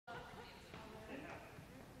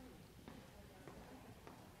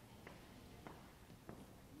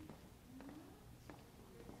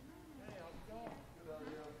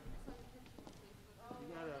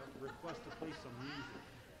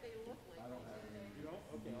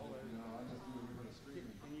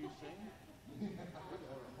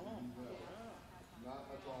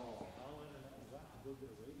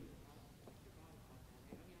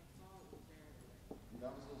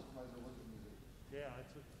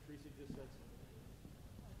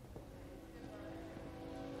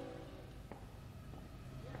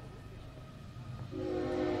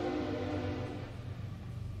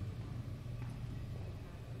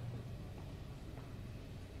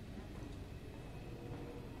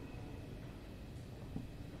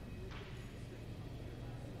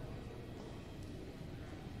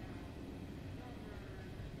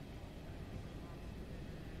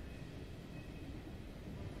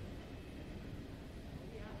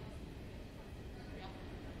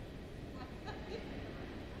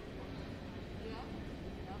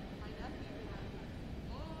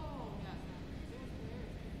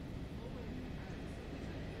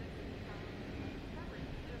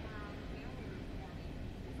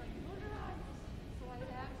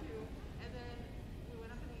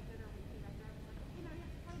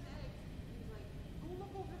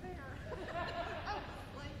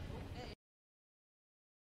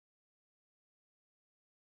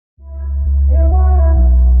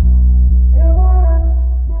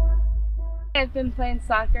I've been playing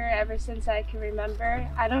soccer ever since I can remember.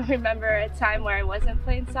 I don't remember a time where I wasn't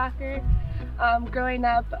playing soccer. Growing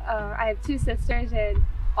up, I have two sisters and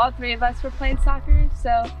all three of us were playing soccer,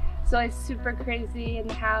 so it's always super crazy in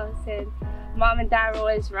the house, and Mom and Dad were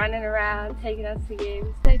always running around, taking us to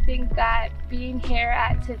games. I think that being here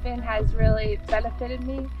at Tiffin has really benefited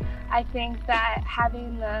me. I think that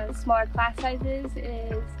having the smaller class sizes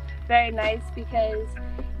is very nice because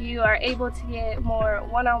you are able to get more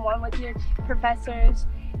one-on-one with your professors,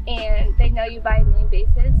 and they know you by a name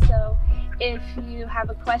basis. So if you have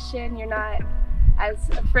a question, you're not as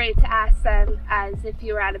afraid to ask them as if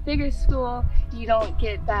you were at a bigger school. You don't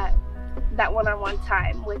get that one-on-one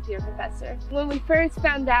time with your professor. When we first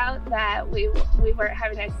found out that we weren't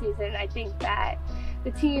having our season, I think that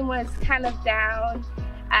the team was kind of down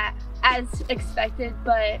as expected,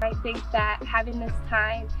 but I think that having this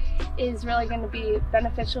time is really going to be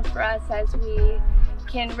beneficial for us as we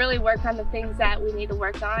can really work on the things that we need to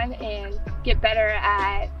work on and get better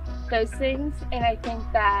at those things. And I think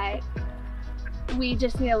that we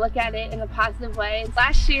just need to look at it in a positive way.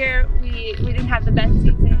 Last year we didn't have the best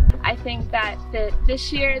season. I think that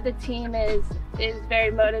this year the team is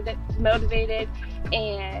very motivated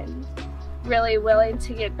and really willing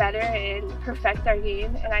to get better and perfect our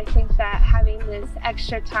game, and I think that having this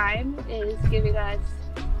extra time is giving us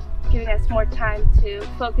more time to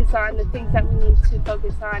focus on the things that we need to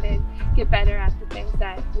focus on and get better at the things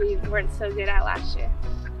that we weren't so good at last year.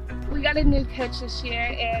 We got a new coach this year,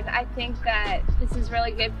 and I think that this is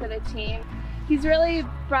really good for the team. He's really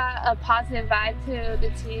brought a positive vibe to the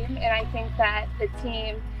team, and I think that the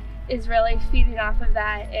team is really feeding off of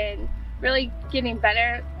that and really getting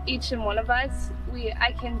better, each and one of us.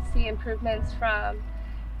 I can see improvements from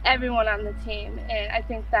everyone on the team, and I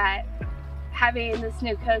think that having this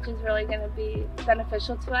new coach is really going to be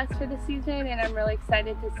beneficial to us for the season, and I'm really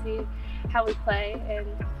excited to see how we play and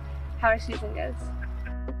how our season goes.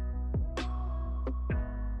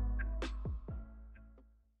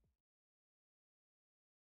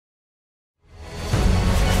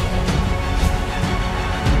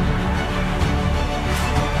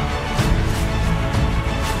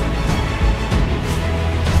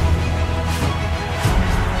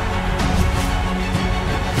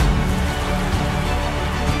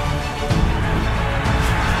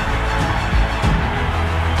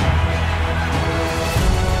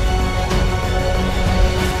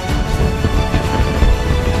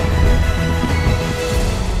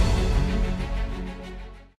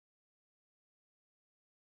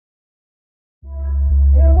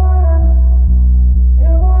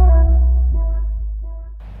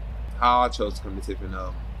 How I chose to come to Tiffin,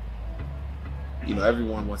 you know,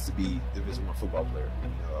 everyone wants to be a Division I football player. You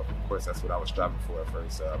know, of course, that's what I was striving for at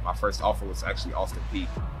first. My first offer was actually Austin Peay,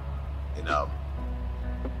 and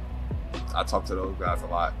I talked to those guys a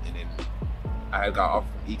lot. And then I had got offered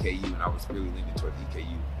from EKU, and I was really leaning toward EKU.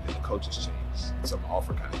 And then the coaches changed, so my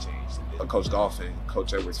offer kind of changed. And then Coach Goff and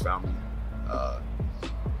Coach Edwards found me.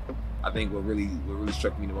 I think what really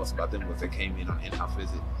struck me the most about them was they came in on an in-house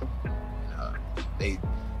visit. And,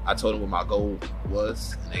 I told them what my goal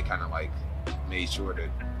was, and they kind of like made sure that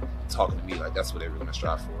talking to me like that's what they were going to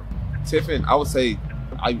strive for. Tiffin, I would say,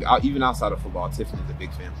 even outside of football, Tiffin is a big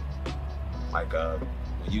family. Like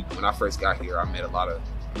when I first got here, I met a lot of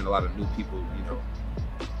new people. You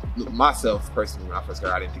know, myself personally, when I first got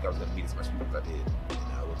here, I didn't think I was going to meet as much people as I did.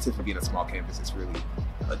 And with Tiffin being a small campus, it's really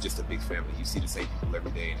just a big family. You see the same people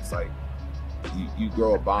every day, and it's like you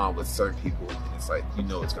grow a bond with certain people, and it's like you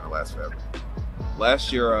know it's going to last forever.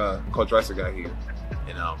 Last year, Coach Reiser got here,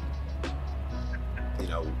 and you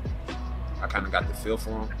know, I kind of got the feel for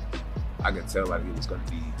him. I could tell like it was going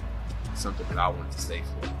to be something that I wanted to stay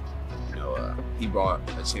for. You know, he brought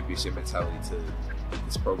a championship mentality to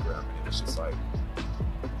this program, and it was just like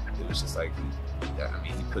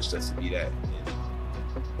he pushed us to be that. And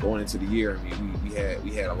going into the year, I mean, we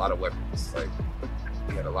had a lot of weapons. Like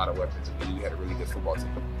we had a lot of weapons, and we knew we had a really good football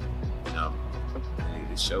team.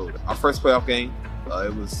 And it showed. Our first playoff game,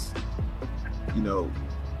 it was, you know,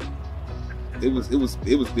 it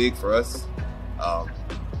was big for us.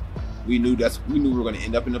 We knew we were going to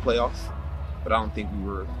end up in the playoffs, but I don't think we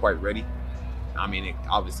were quite ready. I mean,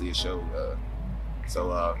 obviously it showed.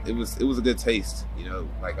 So it was a good taste. You know,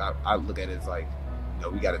 like I look at it as like, you know,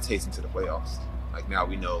 we got a taste into the playoffs. Like now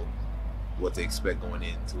we know what to expect going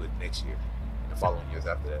into it next year and the following years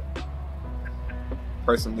after that.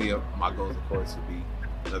 Personally, my goals, of course, would be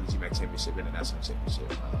another GMAC championship, international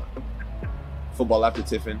championship. Football after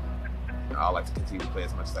Tiffin, I like to continue to play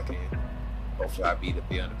as much as I can. Hopefully I'll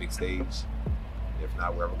be on the big stage. If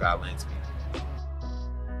not, wherever God lands me.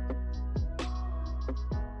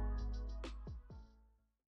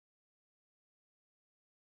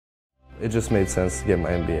 It just made sense to get my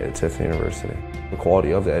MBA at Tiffin University. The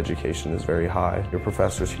quality of the education is very high. Your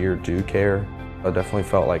professors here do care. I definitely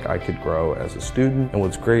felt like I could grow as a student. And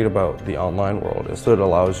what's great about the online world is that it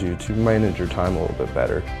allows you to manage your time a little bit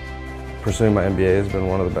better. Pursuing my MBA has been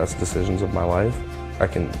one of the best decisions of my life. I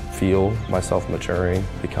can feel myself maturing,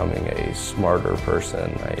 becoming a smarter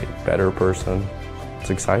person, a better person. It's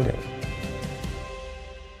exciting.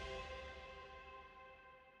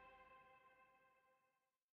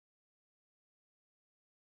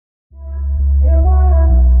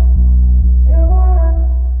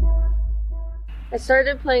 I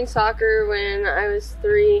started playing soccer when I was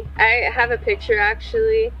 3. I have a picture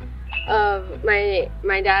actually of my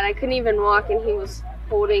dad. I couldn't even walk and he was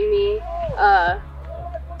holding me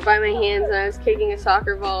by my hands and I was kicking a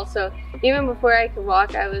soccer ball. So even before I could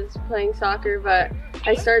walk I was playing soccer, but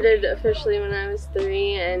I started officially when I was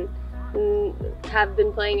 3 and have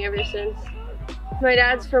been playing ever since. My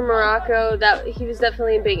dad's from Morocco. He was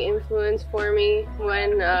definitely a big influence for me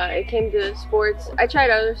when it came to sports. I tried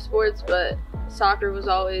other sports, but soccer was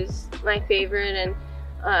always my favorite, and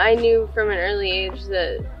I knew from an early age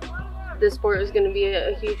that the sport was going to be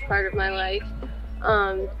a huge part of my life.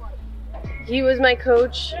 He was my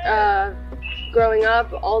coach growing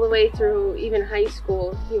up all the way through even high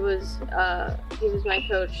school. He was my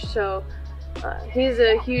coach, so he's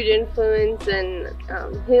a huge influence, and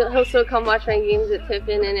he'll still come watch my games at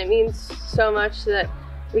Tiffin, and it means so much that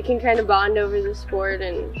we can kind of bond over the sport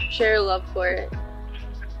and share a love for it.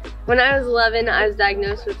 When I was 11, I was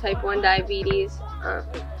diagnosed with type 1 diabetes.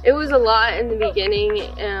 It was a lot in the beginning.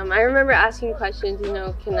 I remember asking questions,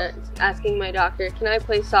 asking my doctor, can I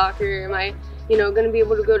play soccer? Am I, going to be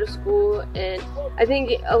able to go to school? And I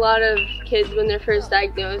think a lot of kids, when they're first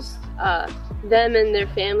diagnosed, them and their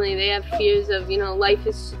family, they have fears of, life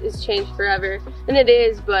is changed forever. And it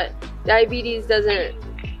is, but diabetes doesn't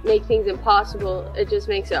make things impossible. It just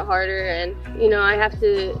makes it harder. And, I have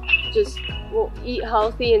to just eat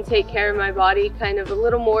healthy and take care of my body kind of a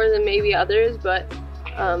little more than maybe others, but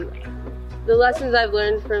the lessons I've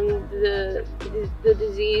learned from the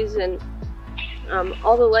disease and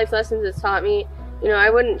all the life lessons it's taught me, I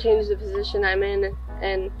wouldn't change the position I'm in.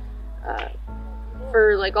 And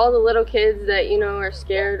for like all the little kids that are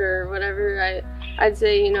scared or whatever, I'd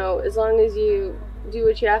say as long as you do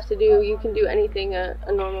what you have to do, you can do anything a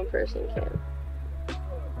normal person can.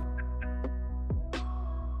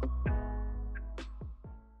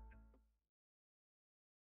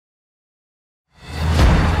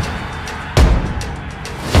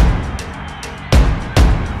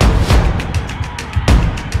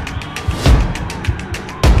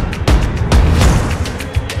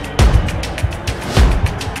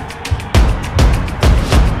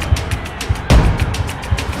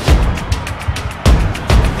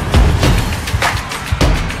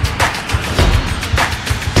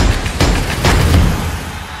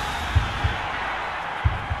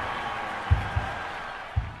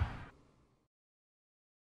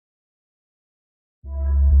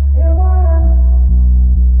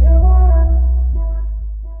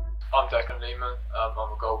 I'm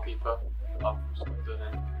a goalkeeper. I'm from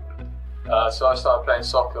Swindon. So I started playing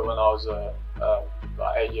soccer when I was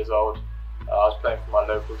about 8 years old. I was playing for my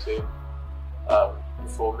local team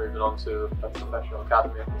before moving on to a professional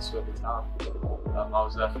academy in Swindon town. I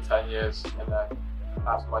was there for 10 years, and then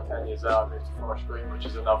after my 10 years there I moved to Forest Green, which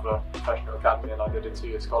is another professional academy, and I did a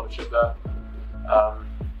 2-year scholarship there.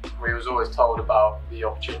 We was always told about the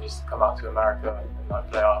opportunities to come out to America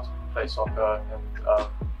and play soccer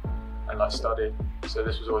and study. So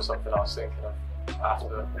this was always something I was thinking of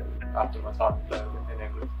after my time playing in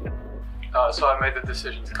England. So I made the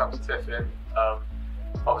decision to come to Tiffin.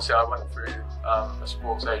 Obviously I went through a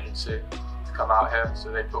sports agency to come out here,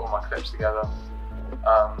 so they put all my clips together.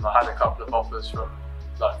 I had a couple of offers from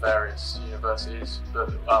various universities, but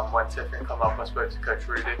when Tiffin came up I spoke to Coach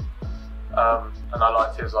Rudy, and I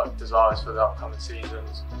liked his desires for the upcoming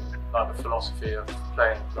seasons, the philosophy of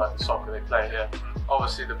playing the soccer they play here.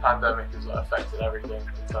 Obviously the pandemic has affected everything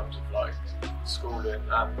in terms of schooling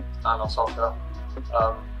and our soccer.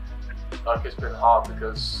 It's been hard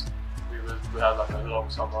because we had a long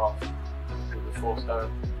summer off. We were forced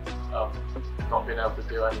home, not being able to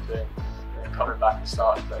do anything, and coming back and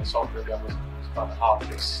starting playing soccer again was kind of hard.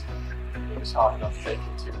 It was hard enough taking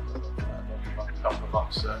a couple of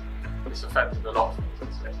months. So it's affected a lot of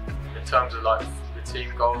things, I'd say. In terms of the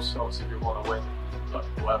team goals, obviously we want to win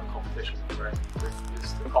whatever competition we're in.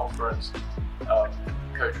 With the conference,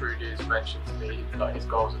 Coach Rudy has mentioned to me his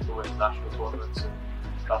goals are to win national tournaments, and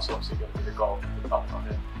that's obviously going to be the goal for the club on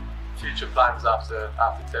here. Future plans after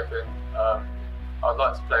Tiffin, I'd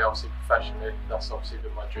like to play obviously professionally. That's obviously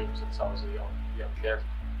been my dream since I was a young kid.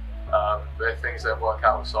 But if things don't work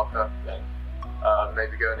out with soccer, then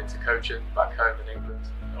maybe going into coaching back home in England,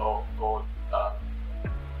 or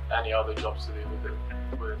any other jobs to do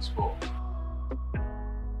within sport.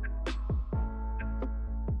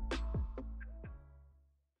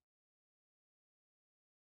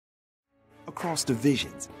 Across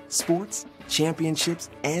divisions, sports, championships,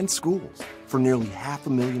 and schools for nearly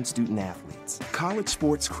 500,000 student athletes. College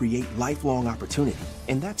sports create lifelong opportunity,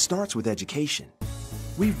 and that starts with education.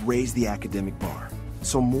 We've raised the academic bar,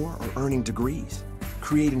 so more are earning degrees,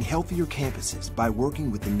 creating healthier campuses by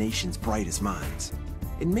working with the nation's brightest minds,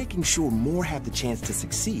 and making sure more have the chance to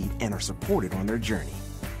succeed and are supported on their journey.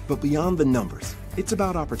 But beyond the numbers, it's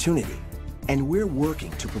about opportunity, and we're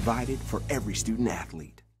working to provide it for every student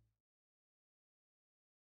athlete.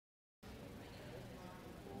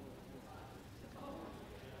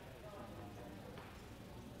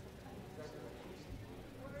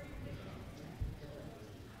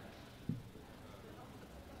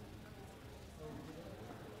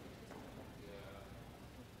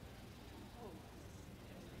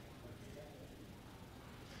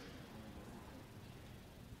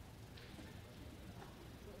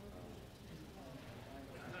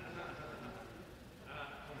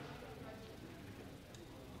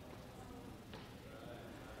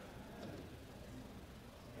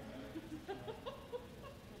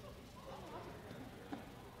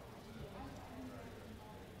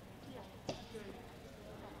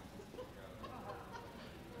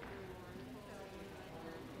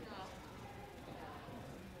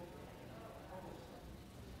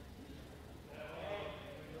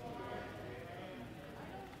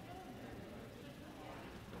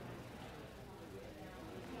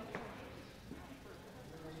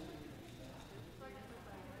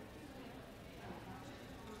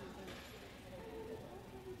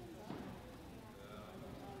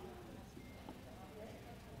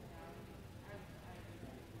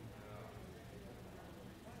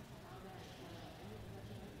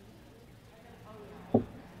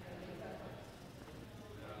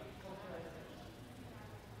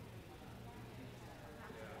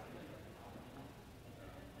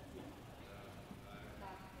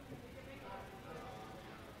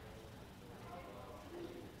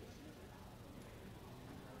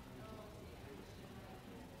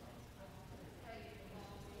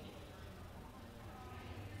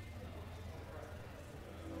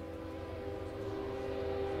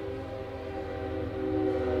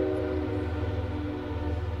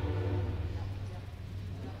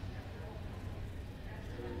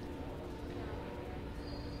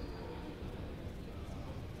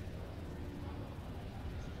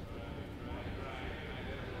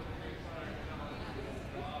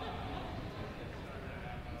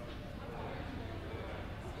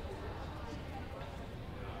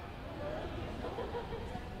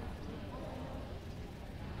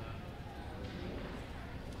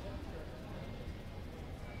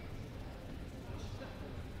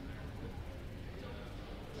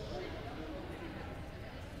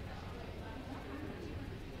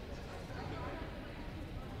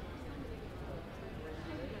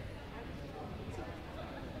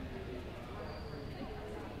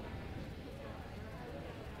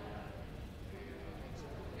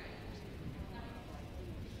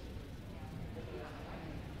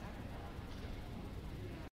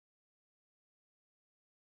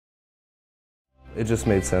 It just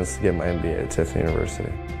made sense to get my MBA at Tiffin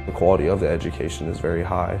University. The quality of the education is very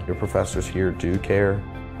high. Your professors here do care.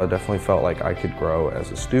 I definitely felt like I could grow as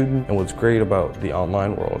a student, and what's great about the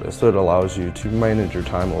online world is that it allows you to manage your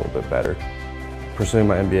time a little bit better. Pursuing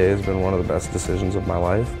my MBA has been one of the best decisions of my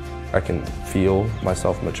life. I can feel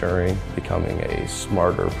myself maturing, becoming a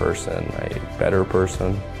smarter person, a better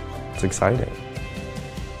person. It's exciting.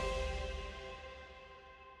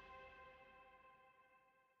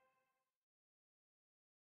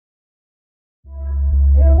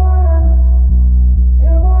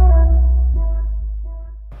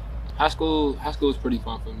 High school was pretty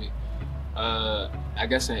fun for me. I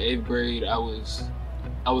guess in 8th grade, I was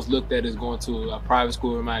looked at as going to a private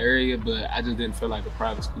school in my area, but I just didn't feel like a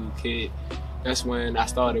private school kid. That's when I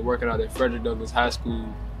started working out at Frederick Douglass High School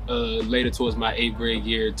later towards my 8th grade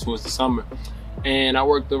year, towards the summer. And I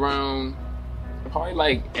worked around probably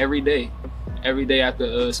like every day. Every day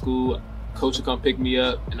after school, coach would come pick me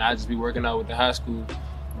up, and I'd just be working out with the high school.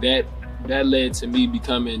 That led to me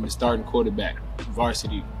becoming the starting quarterback,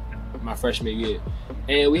 varsity, my freshman year.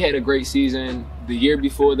 And we had a great season. The year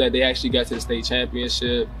before that, they actually got to the state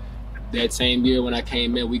championship. That same year when I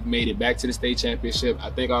came in, we made it back to the state championship. I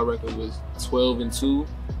think our record was 12-2,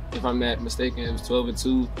 if I'm not mistaken. It was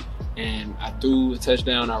 12-2. And I threw a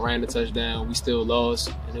touchdown, I ran the touchdown. We still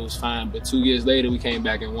lost, and it was fine. But 2 years later, we came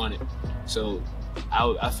back and won it. So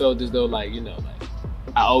I felt as though, like, you know, like,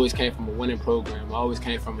 I always came from a winning program. I always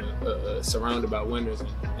came from surrounded by winners,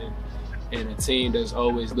 and a team that's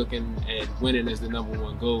always looking at winning as the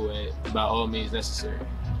 #1 goal by all means necessary.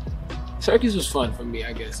 Syracuse was fun for me,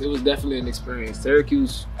 I guess. It was definitely an experience.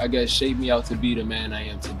 Syracuse, I guess, shaped me out to be the man I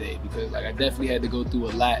am today, because like I definitely had to go through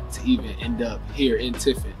a lot to even end up here in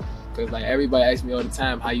Tiffin. Because like everybody asks me all the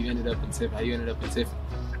time how you ended up in Tiffin, how you ended up in Tiffin.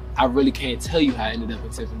 I really can't tell you how I ended up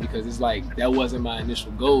in Tiffin, because it's like that wasn't my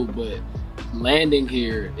initial goal, but landing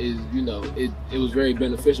here is, you know, it was very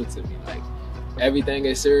beneficial to me. Like everything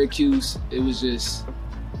at Syracuse, it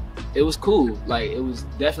was cool. Like it was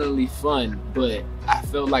definitely fun, but I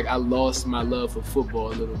felt like I lost my love for football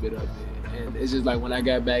a little bit of it. And it's just like when I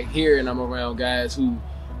got back here and I'm around guys who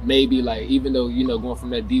maybe like, even though, you know, going from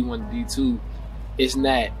that D1 to D2, it's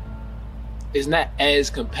not as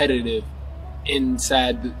competitive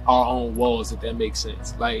inside our own walls, if that makes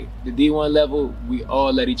sense. Like the D1 level, we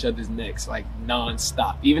all at each other's necks, like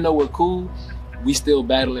non-stop. Even though we're cool, we still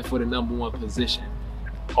battling for the #1 position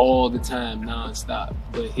all the time, non-stop.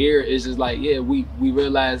 But here it's just like, yeah, we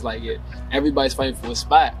realize like, yeah, everybody's fighting for a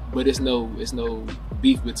spot, but it's no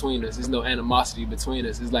beef between us. There's no animosity between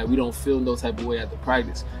us. It's like we don't feel no type of way after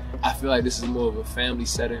practice. I feel like this is more of a family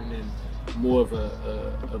setting and more of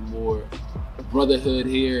a more brotherhood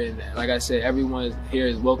here. And like I said, everyone here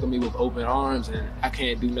has welcomed me with open arms, and I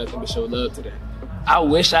can't do nothing but show love to them. I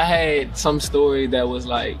wish I had some story that was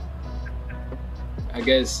like, I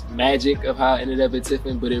guess, magic of how I ended up at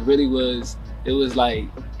Tiffin, but it was like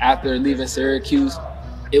after leaving Syracuse,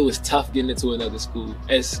 it was tough getting into another school.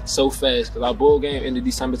 It's so fast, because our bowl game ended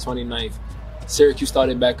December 29th. Syracuse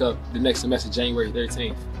started back up the next semester, January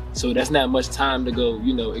 13th. So that's not much time to go,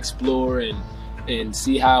 you know, explore and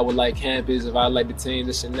see how I would like campus, if I like the team,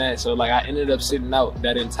 this and that. So like I ended up sitting out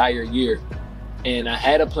that entire year. And I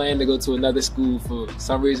had a plan to go to another school. For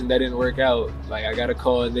some reason that didn't work out. Like I got a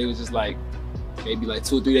call and they was just like, maybe like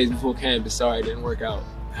 2 or 3 days before campus, sorry, it didn't work out.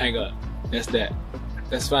 Hang up.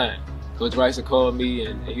 That's fine. Coach Ricer called me,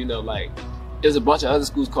 and you know, like, there's a bunch of other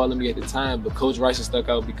schools calling me at the time, but Coach Ricer stuck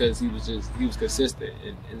out because he was consistent,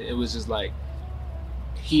 and it was just like,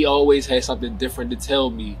 he always had something different to tell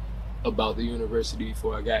me about the university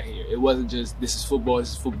before I got here. It wasn't just, this is football,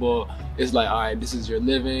 this is football. It's like, all right, this is your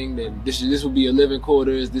living, then this will be your living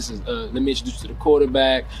quarters. This is, let me introduce you to the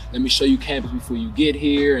quarterback. Let me show you campus before you get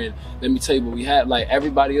here, and let me tell you what we have. Like,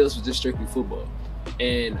 everybody else was just strictly football.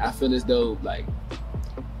 And I feel as though, like,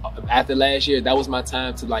 after last year, that was my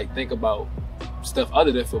time to, like, think about stuff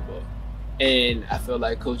other than football. And I felt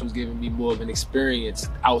like Coach was giving me more of an experience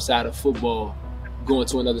outside of football, going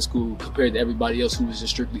to another school compared to everybody else who was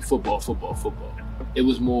just strictly football. It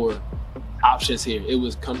was more options here. It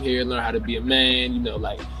was come here, learn how to be a man, you know,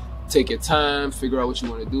 like take your time, figure out what you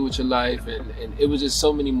want to do with your life. And it was just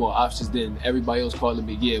so many more options than everybody else calling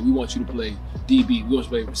me, yeah, we want you to play DB, we want you to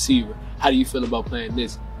play receiver. How do you feel about playing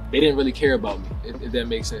this? They didn't really care about me, if that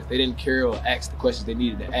makes sense. They didn't care or ask the questions they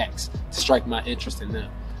needed to ask to strike my interest in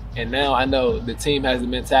them. And now I know the team has the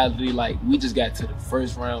mentality like, we just got to the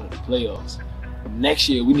first round of the playoffs. Next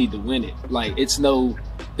year we need to win it. Like, that's no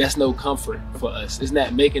comfort for us. It's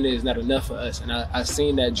not making it, it's not enough for us. And I've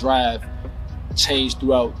seen that drive change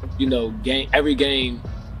throughout, you know, every game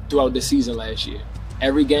throughout the season last year.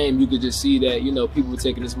 Every game you could just see that, you know, people were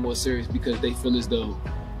taking this more serious because they feel as though,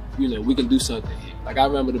 you know, we can do something here. Like, I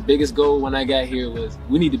remember the biggest goal when I got here was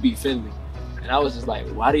we need to beat Finley. And I was just like,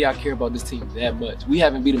 why do y'all care about this team that much? We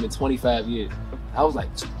haven't beat them in 25 years. I was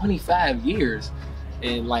like, 25 years?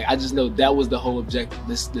 And like, I just know that was the whole objective.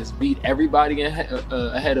 Let's beat everybody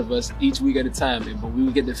ahead of us each week at a time. And when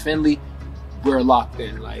we get to Finley, we're locked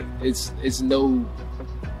in. Like, it's no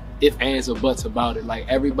ifs, ands, or buts about it. Like,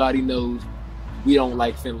 everybody knows we don't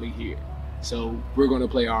like Finley here. So we're gonna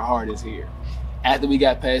play our hardest here. After we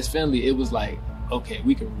got past Finley, it was like, okay,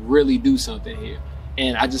 we can really do something here.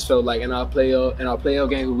 And I just felt like in our playoff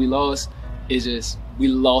game where we lost, we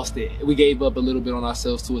lost it. We gave up a little bit on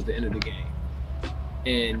ourselves towards the end of the game.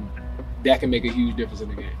 And that can make a huge difference in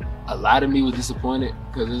the game. A lot of me was disappointed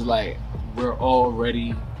because it's like we're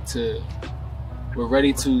ready to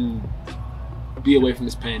be away from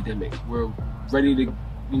this pandemic. We're ready to,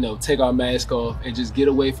 take our mask off and just get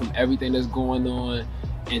away from everything that's going on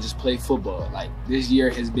and just play football. Like, this year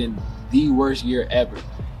has been the worst year ever.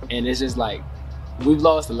 And it's just like, we've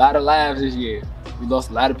lost a lot of lives this year. We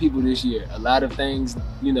lost a lot of people this year. A lot of things,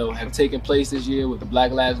 have taken place this year with the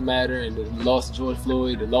Black Lives Matter and the loss of George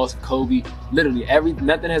Floyd, the loss of Kobe. Literally,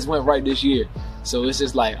 nothing has went right this year. So it's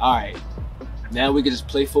just like, all right, now we can just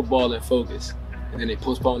play football and focus. And then they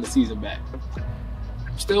postpone the season back.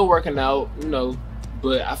 Still working out,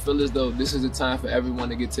 but I feel as though this is the time for everyone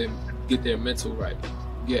to get their mental right.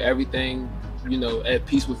 Get everything, at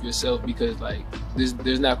peace with yourself, because like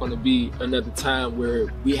there's not going to be another time where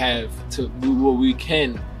we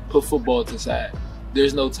can put football to the side.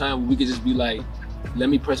 There's no time where we could just be like, let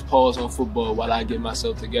me press pause on football while I get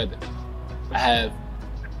myself together. I have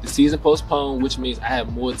the season postponed, which means I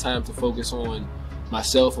have more time to focus on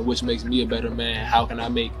myself, and which makes me a better man. How can I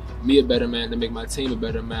make me a better man to make my team a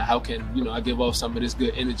better man? How can I give off some of this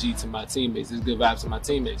good energy to my teammates, this good vibes to my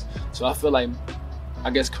teammates? So I feel like, I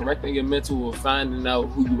guess, correcting your mental or finding out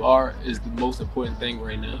who you are is the most important thing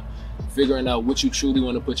right now. Figuring out what you truly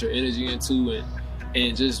want to put your energy into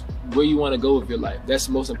and just where you want to go with your life. That's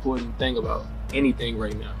the most important thing about anything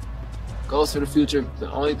right now. Goals for the future, the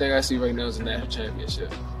only thing I see right now is a national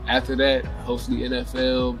championship. After that, hopefully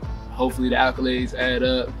NFL, hopefully the accolades add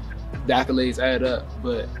up.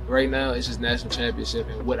 But right now, it's just national championship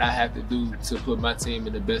and what I have to do to put my team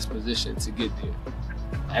in the best position to get there.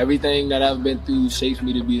 Everything that I've been through shapes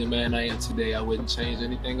me to be the man I am today. I wouldn't change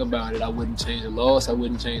anything about it. I wouldn't change a loss. I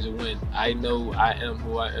wouldn't change a win. I know I am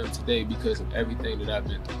who I am today because of everything that I've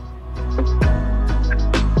been through.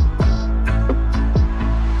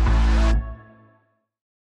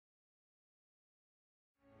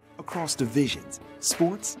 Across divisions,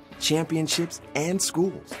 sports, championships, and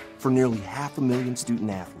schools for nearly 500,000 student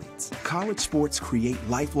athletes. College sports create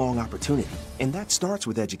lifelong opportunity, and that starts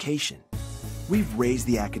with education. We've raised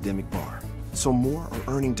the academic bar, so more are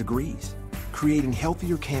earning degrees, creating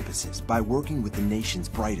healthier campuses by working with the nation's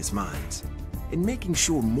brightest minds, and making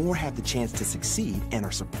sure more have the chance to succeed and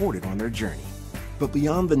are supported on their journey. But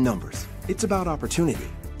beyond the numbers, it's about opportunity,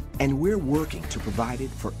 and we're working to provide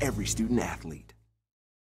it for every student athlete.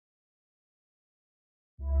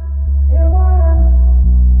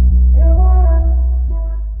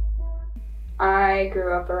 I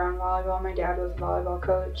grew up around volleyball. My dad was a volleyball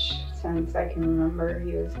coach since I can remember.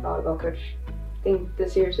 He was a volleyball coach. I think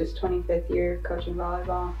this year's his 25th year coaching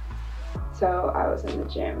volleyball. So I was in the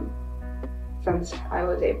gym since I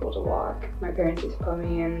was able to walk. My parents used to put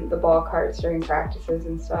me in the ball carts during practices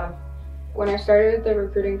and stuff. When I started the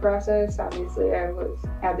recruiting process, obviously I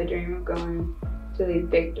had the dream of going to these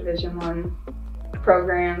big Division I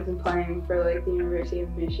programs and playing for like the University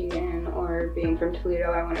of Michigan, or being from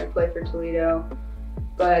Toledo, I wanted to play for Toledo.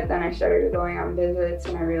 But then I started going on visits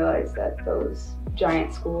and I realized that those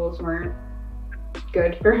giant schools weren't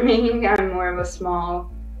good for me. I'm more of a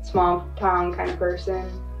small town kind of person.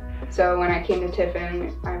 So when I came to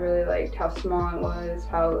Tiffin, I really liked how small it was,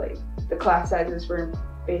 how like the class sizes were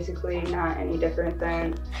basically not any different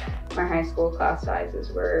than my high school class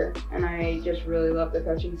sizes were. And I just really loved the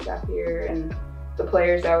coaching staff here, and the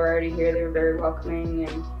players that were already here, they were very welcoming,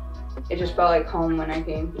 and it just felt like home when I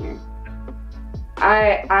came here.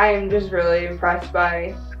 I'm just really impressed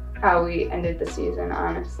by how we ended the season,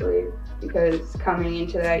 honestly, because coming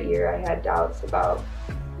into that year, I had doubts about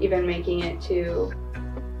even making it to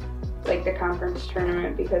like the conference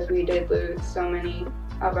tournament, because we did lose so many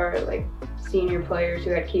of our like senior players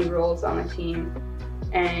who had key roles on the team,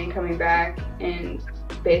 and coming back and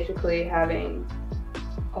basically having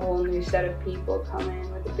a whole new set of people come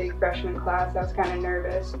in with a big freshman class. I was kind of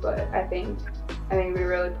nervous, but I think we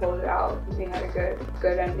really pulled it out. We had a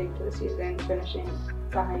good ending to the season, finishing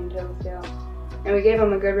behind Hillsdale, and we gave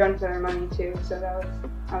them a good run for their money too. So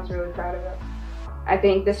I was really proud of it. I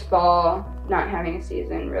think this fall, not having a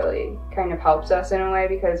season really kind of helps us in a way,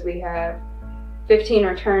 because we have 15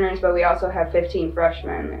 returners, but we also have 15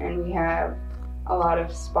 freshmen, and we have a lot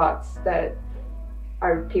of spots that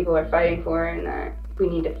our people are fighting for and that we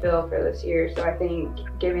need to fill for this year. So I think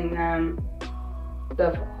giving them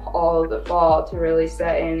all of the fall to really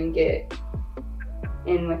set in and get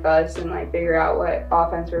in with us and like figure out what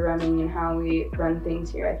offense we're running and how we run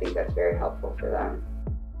things here, I think that's very helpful for them.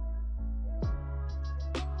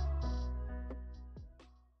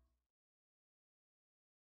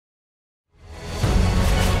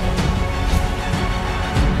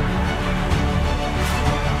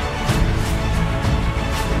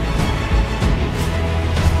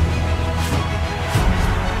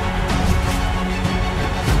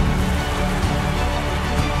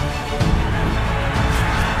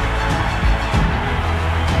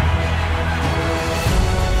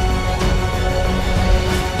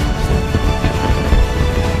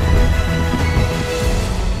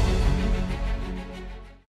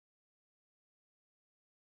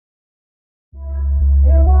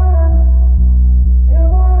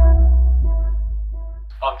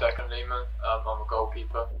 I'm Declan Lehman. I'm a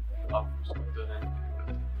goalkeeper. I'm from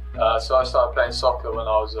Swindon. So I started playing soccer when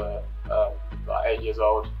I was about 8 years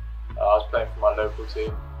old. I was playing for my local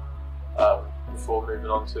team before moving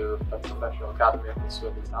on to a professional academy up in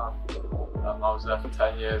Swindon Town. I was there for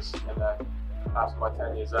 10 years, and then after my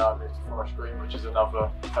 10 years there, I moved to Forest Green, which is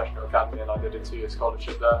another professional academy, and I did a 2-year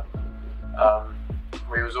scholarship there.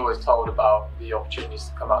 We was always told about the opportunities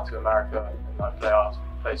to come out to America and like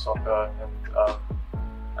play soccer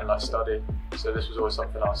and like study. So this was always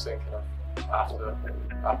something I was thinking of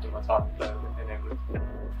after my time playing in England.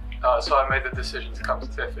 So I made the decision to come to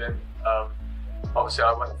Tiffin. Obviously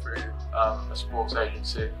I went through a sports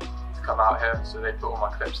agency to come out here, so they put all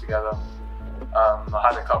my clips together. I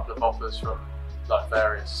had a couple of offers from like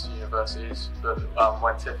various universities, but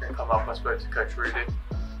when Tiffin came up, I spoke to Coach Rudy,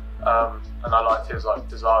 and I liked his like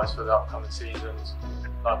desires for the upcoming seasons,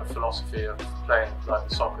 like the philosophy of playing like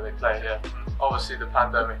the soccer they play here. Obviously the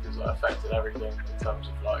pandemic has like affected everything in terms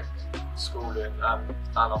of like schooling and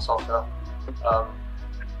our soccer.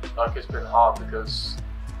 Like it's been hard because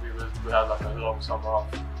we had like a long summer off.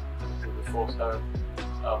 We were forced home,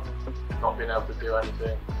 not being able to do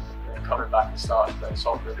anything, and coming back and starting playing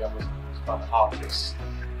soccer again was kind of hard because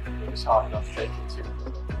it was hard enough taking two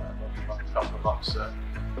like a couple of months. So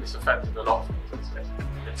it's affected a lot of things, I'd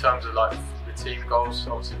say. In terms of like the team goals,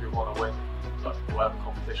 obviously we want to win like whatever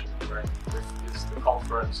competition we're in. This is the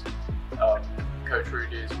conference. Coach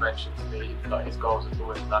Rudy has mentioned to me like his goals are to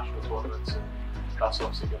win national tournaments, and that's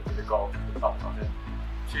obviously going to be the goal for the time I'm here.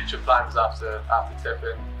 Future plans after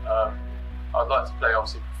Tiffin, I'd like to play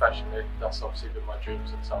obviously professionally. That's obviously been my dream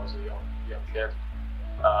since I was a young kid.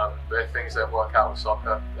 But if things don't work out with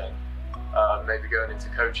soccer, then maybe going into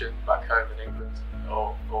coaching back home in England,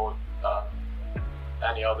 or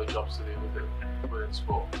any other jobs to do within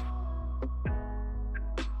sport.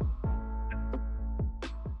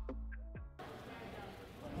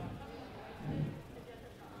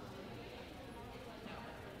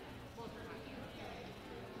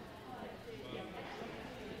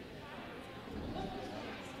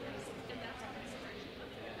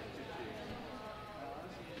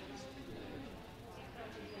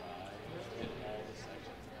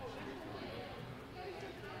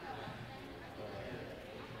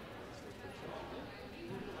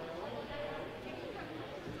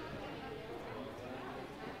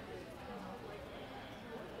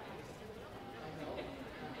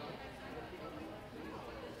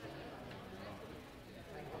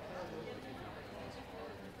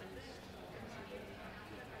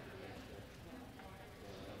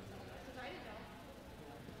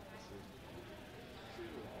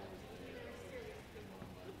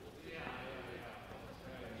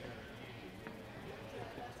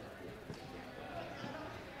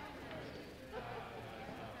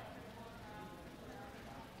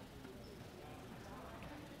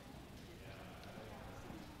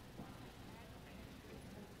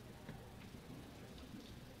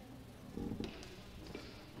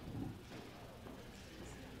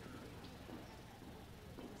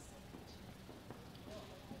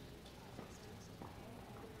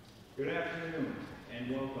 Good afternoon and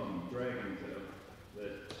welcome, Dragons, of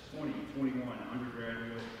the 2021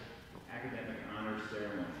 Undergraduate Academic Honors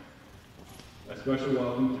Ceremony. A special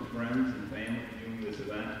welcome to friends and family viewing this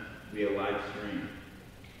event via live stream.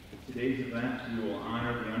 Today's event, we will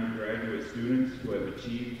honor the undergraduate students who have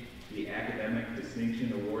achieved the Academic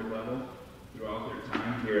Distinction Award level throughout their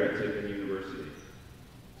time here at Tiffin University.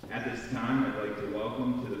 At this time, I'd like to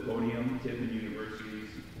welcome to the podium Tiffin University's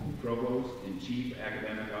Provost and Chief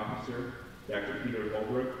Academic Officer, Dr. Peter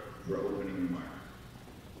Holbrook, for opening remarks.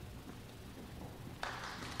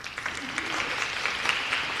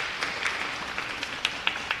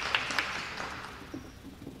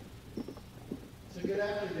 So good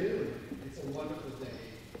afternoon. It's a wonderful day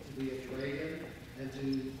to be at Dragon and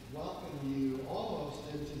to welcome you almost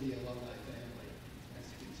into the alumni family as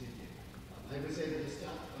you continue. I was able to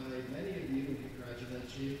stop by many of you and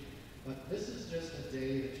congratulate you, but this is just a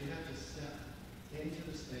day that you have to step into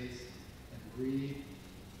the space and breathe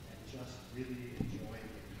and just really enjoy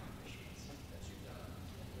the accomplishments that you've done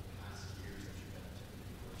over the past years that you've been at Tiffin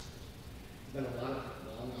University. It's been a lot of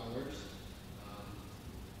long hours,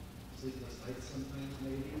 sleepless nights sometimes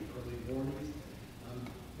maybe, early mornings,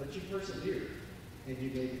 but you persevered and you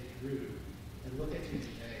made it through. And look at you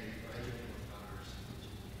today, you graduated with honors from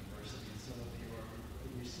Tiffin University, and some of you are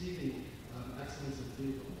receiving excellence in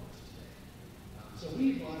field awards today. So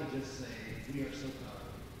we want to just say we are so proud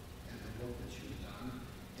of you and the work that you've done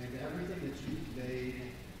and everything that you've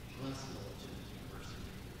made possible at Tiffin University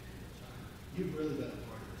for a period of time. You've really been a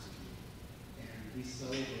part of this community, and we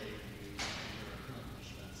celebrate you and your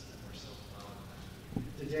accomplishments, and we're so proud of that.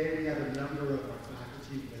 Today we have a number of our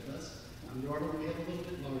faculty with us. Normally we have a little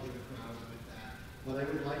bit larger crowd with that, but I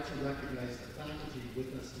would like to recognize the faculty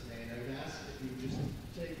with us today, and I would ask if you would just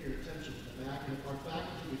take your attention to the back, and if our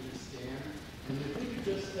faculty would just stand, and if we could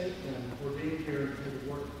just thank them for being here and for the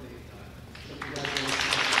work that they've done. So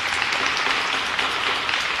congratulations.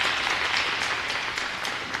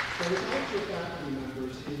 So without your faculty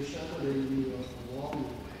members who were shepherding you along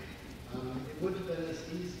the way, it wouldn't have been as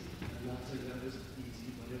easy. I'm not saying that was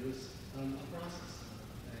easy, but it was a process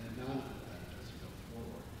and not an event as you go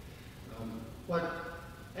forward. But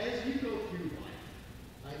as you go through life,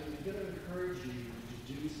 I'm going to encourage you to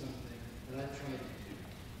do something that I've tried to do.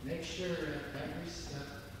 Make sure at every step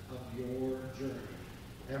of your journey,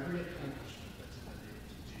 every accomplishment that you've been able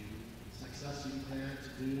to do, success you've had to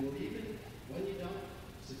do, or even when you don't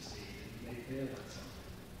succeed and you may fail at something,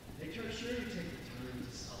 make sure you take the time to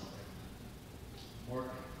celebrate that, mark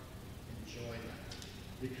it, enjoy that,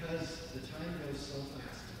 because the time goes so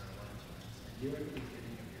fast in our lifetimes, and you're at the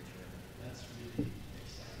beginning of your journey. That's really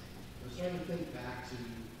exciting. I'm starting to think back to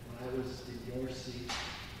when I was in your seat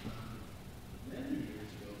many years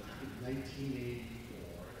ago, back in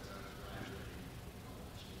 1984, as I was graduating from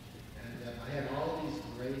college. And I had all these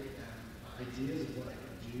great ideas of what I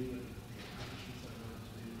could do and the accomplishments I wanted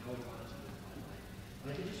to do, how I wanted to live my life. And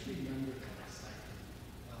I can just remember that excitement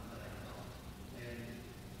that I felt. And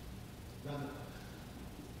revel in that.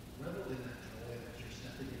 Revel in that joy that you're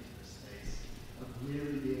stepping into the space of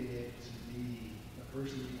really being able to be the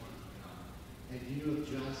person you want to become. And you have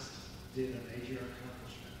just did a major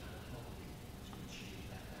accomplishment that will help you to achieve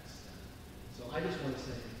that next step. So I just want to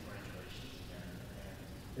say congratulations again, and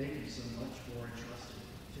thank you so much for entrusting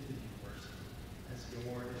Tiffin University as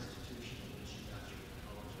your institution in which you got your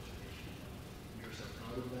college education from. We are so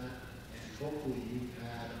proud of that, and hopefully you've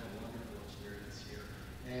had a wonderful experience here,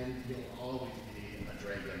 and you'll always be a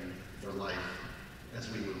Dragon for life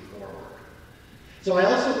as we move forward. So I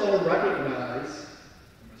also want to recognize,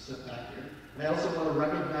 I'm going to step back here, I also want to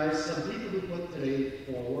recognize some people who put today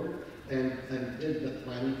forward and did the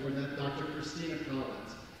planning for that. Dr. Christina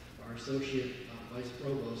Collins, our Associate Vice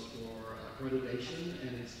Provost for Accreditation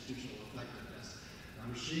and Institutional Effectiveness.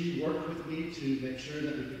 She worked with me to make sure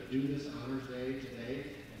that we could do this Honors Day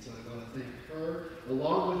today, and so I want to thank her,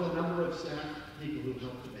 along with a number of staff people who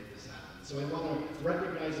helped to make this happen. So I want to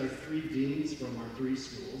recognize our three deans from our three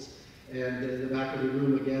schools. And in the back of the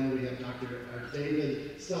room again, we have Dr.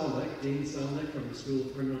 David Selnick, Dean Selnick from the School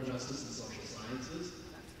of Criminal Justice and Social Sciences,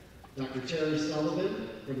 Dr. Terry Sullivan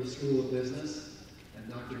from the School of Business, and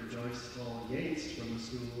Dr. Joyce Hall Yates from the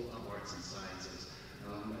School of Arts and Sciences.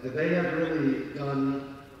 They have really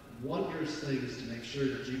done wondrous things to make sure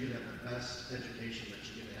that you can have the best education that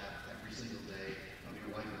you can have every single day of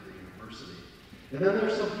your life at the university. And then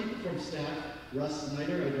there's some people from staff. Russ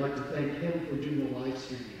Snyder, I'd like to thank him for doing the live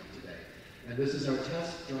streaming of today. And this is our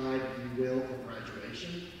test drive, if you will, for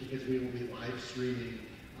graduation, because we will be live streaming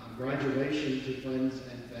graduation to friends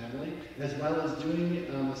and family, as well as doing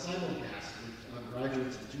a simulcast with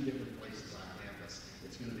graduates in 2 different places on campus.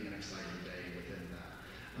 It's going to be an exciting day within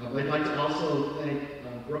that. I'd like to also thank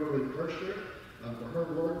Brooklyn Kirschner for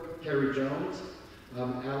her work, Carrie Jones,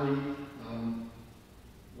 Allie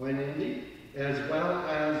Wynandy, as well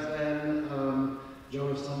as then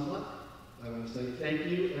Jonah Sumla. I want to say thank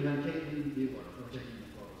you, and then Caitlin Mueller for taking the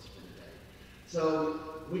photos for today. So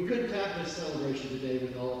we couldn't have this celebration today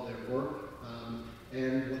with all of their work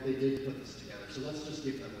and what they did to put this together. So let's just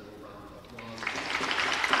give them a little round of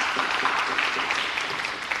applause.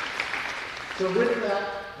 So with that,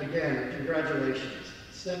 again, congratulations.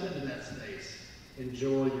 Step into that space,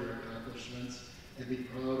 enjoy your accomplishments, and be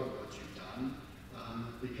proud of what you've done,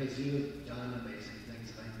 because you have done amazing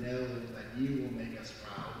things, and I know that you will make us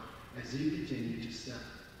proud as you continue to step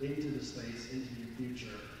into the space, into your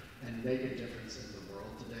future, and make a difference in the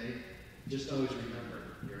world today. Just always remember,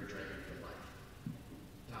 you're a dragon for life.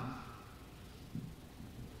 Tom?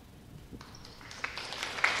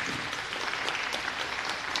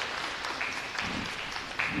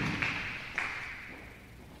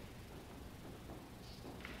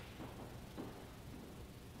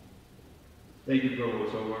 Thank you,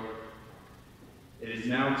 Provost Hobart. It is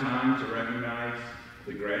now time to recognize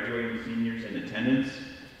the graduating seniors in attendance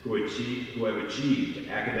who have achieved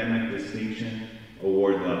academic distinction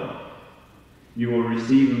award level. You will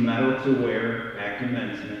receive a medal to wear at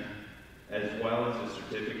commencement, as well as a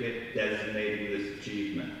certificate designating this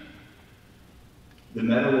achievement. The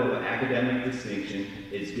Medal of Academic Distinction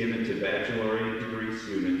is given to baccalaureate degree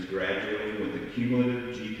students graduating with a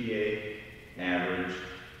cumulative GPA average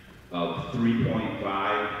of 3.5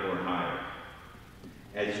 or higher.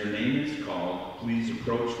 As your name is called, please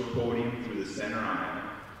approach the podium through the center aisle,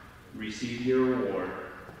 receive your award.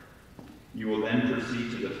 You will then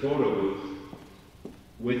proceed to the photo booth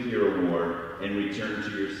with your award and return to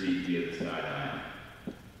your seat via the side aisle.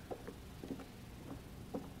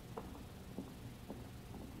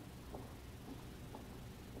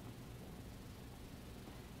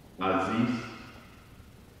 Aziz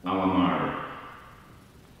Alamar.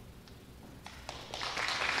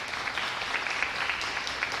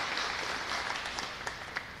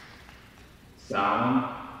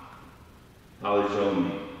 Salam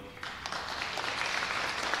Al-Jomi.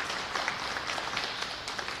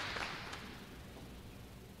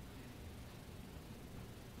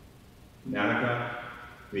 Nanika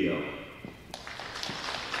Leo.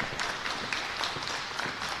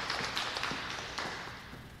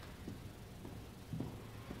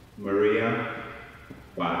 Maria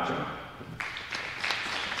Bacha.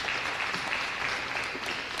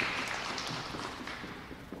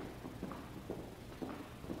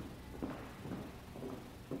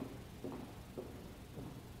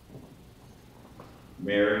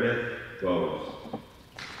 Meredith Bose.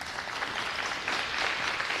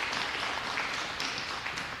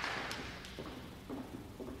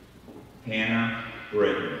 Hannah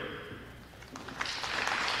Britton.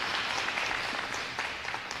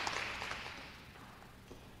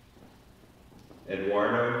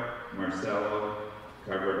 Eduardo Marcelo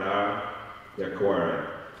Cabral de Corre.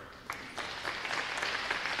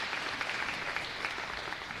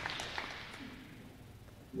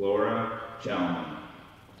 Laura Chalman.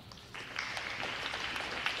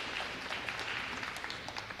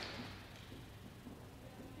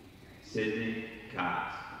 Sydney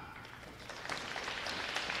Cox.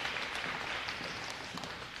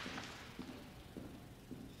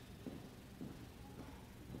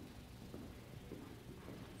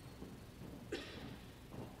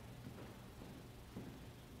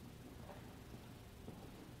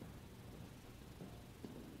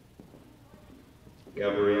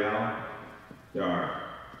 Gabrielle Dar.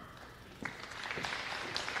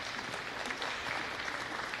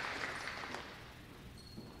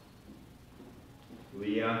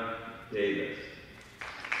 Leah Davis.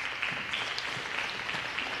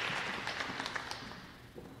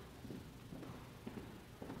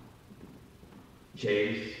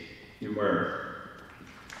 Chase Dumer.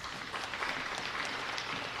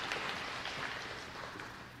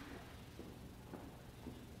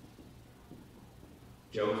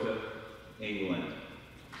 Joseph England.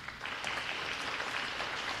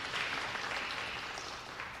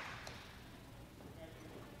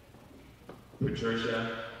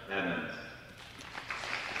 Patricia Evans.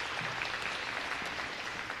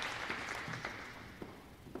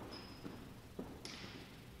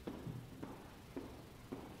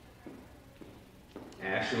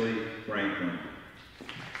 Ashley Franklin.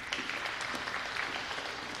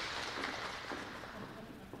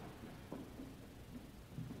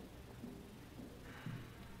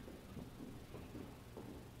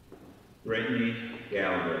 Brittany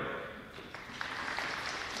Gallagher.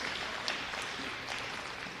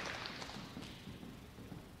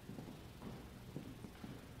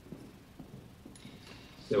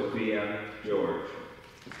 Sophia George.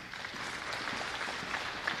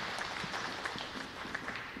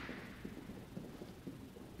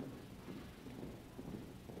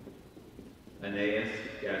 Aeneas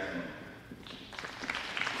Gaslin.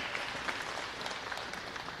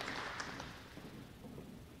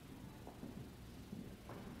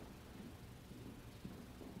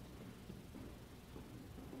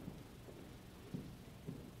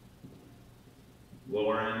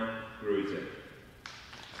 Lauren Gruzik.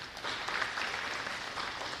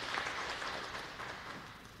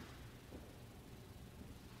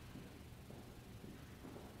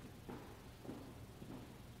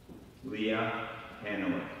 Leah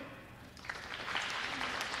Hanoway.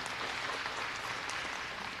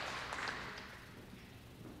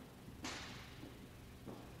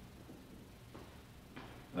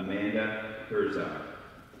 Amanda Herzog.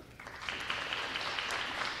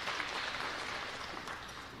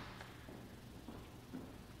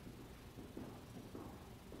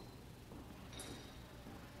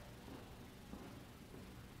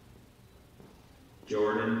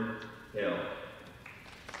 Jordan Hill.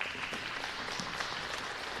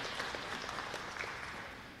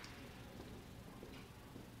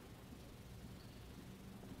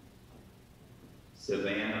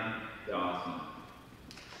 Savannah Dawson.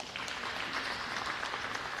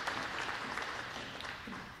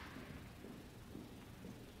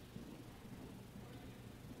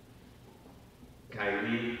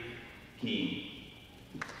 Kylie Keene.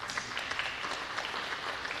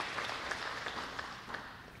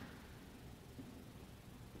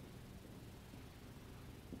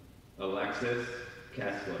 Alexis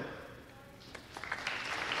Kessler.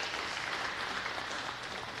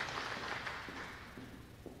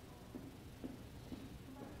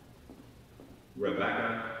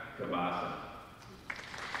 Rebecca Cabasa.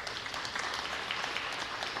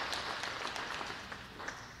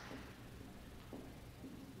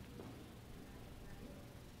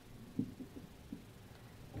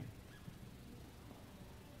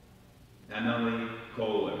 Emily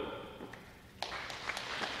Kohler.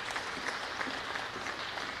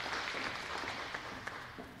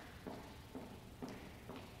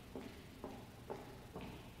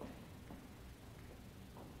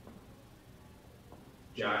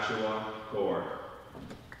 Joshua Core.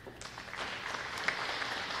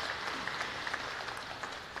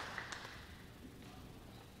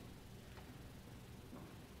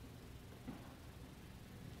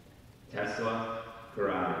 Tesla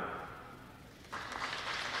Karate.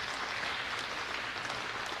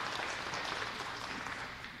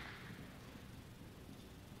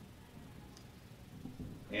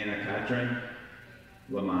 Anna Katrin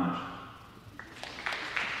Lamange.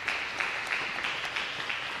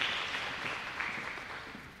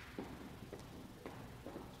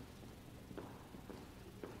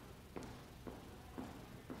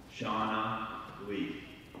 Shauna Lee.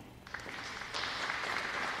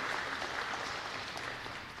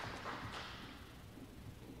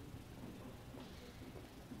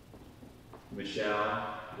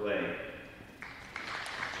 Michelle Lay.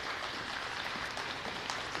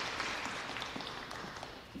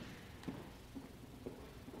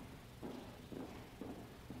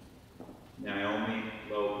 Naomi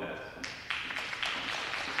Lopez.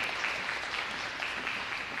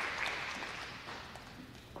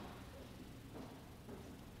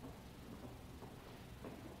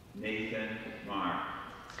 Nathan Marr.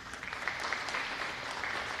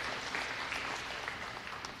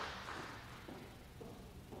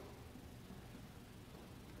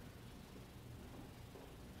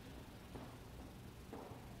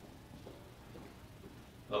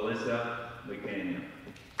 Alyssa McDaniel.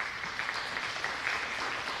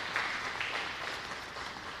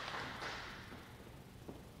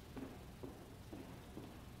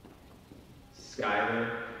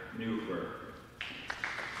 Skylar Newford.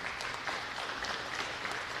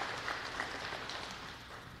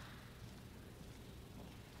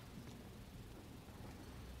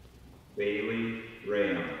 Bailey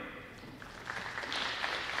Rayon.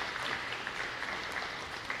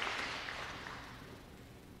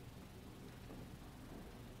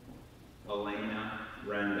 Elena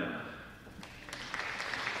Renda.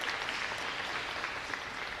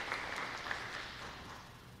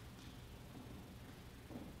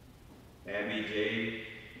 Abby J.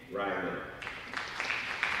 Riley.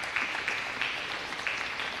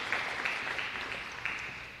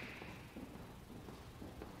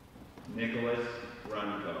 Nicholas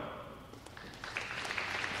Runco.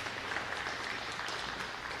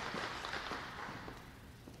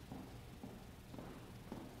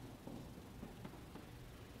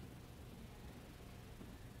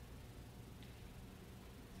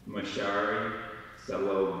 Mashari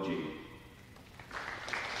Salogji.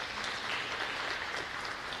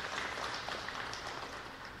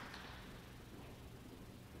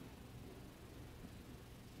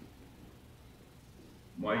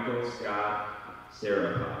 Michael Scott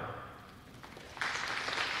Serapa.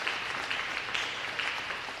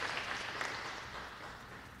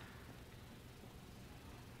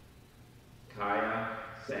 Kaya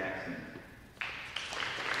Saxon.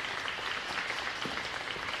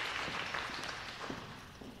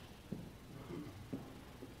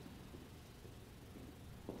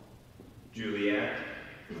 Juliet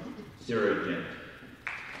Surigent.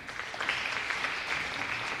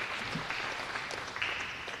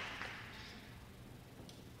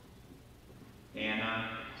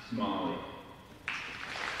 Anna Smalley.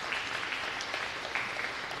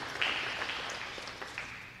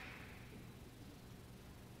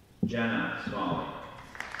 Jenna Smalley.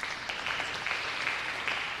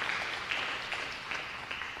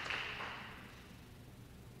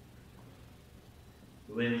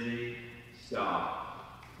 Lindsay Stahl.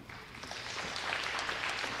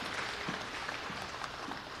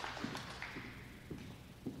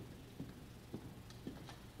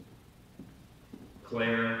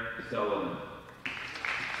 Claire Sullivan.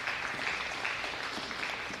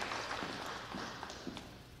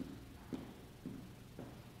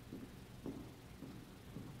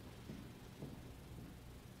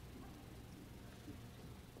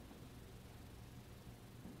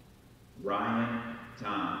 Ryan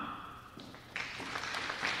Tom.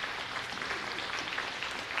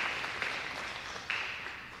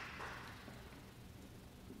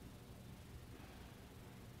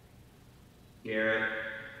 Garrett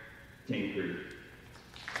Tinkery.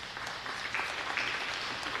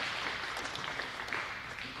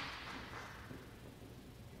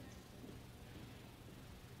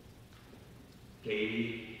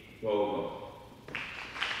 Katie Vogel.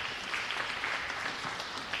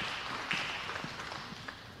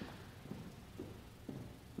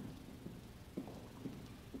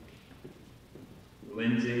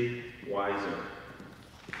 Lindsay Weiser.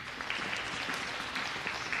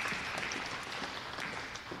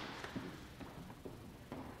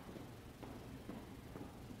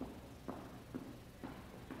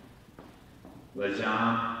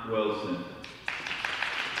 LaJon Wilson.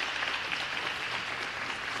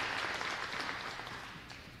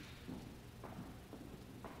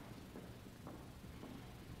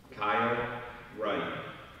 Kyle Wright.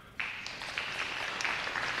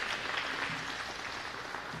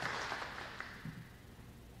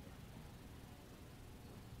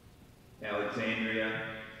 Alexandria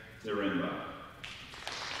Zarimba.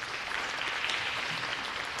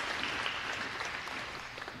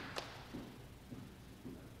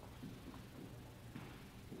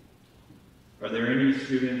 Are there any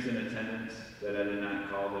students in attendance that I did not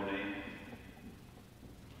call their name?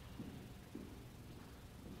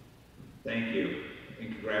 Thank you,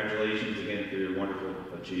 and congratulations again for your wonderful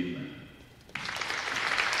achievement.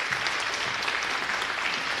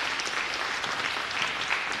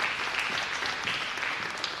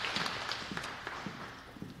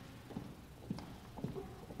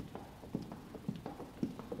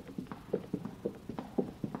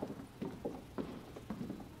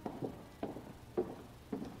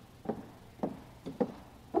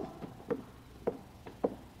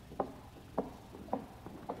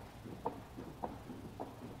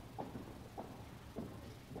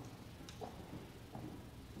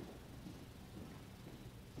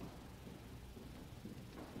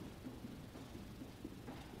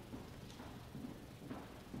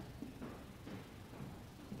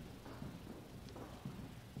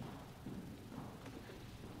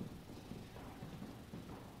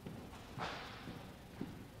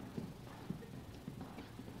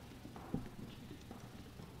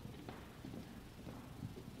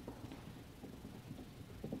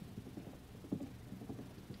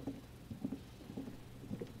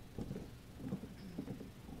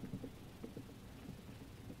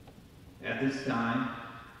 At this time,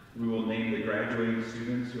 we will name the graduating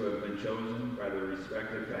students who have been chosen by their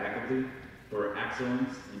respective faculty for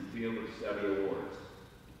Excellence in Field of Study Awards.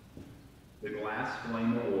 The Glass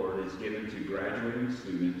Flame Award is given to graduating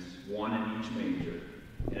students, one in each major,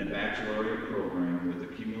 in a baccalaureate program with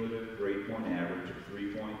a cumulative grade point average of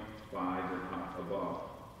 3.5 or above.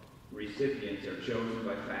 Recipients are chosen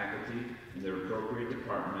by faculty in their appropriate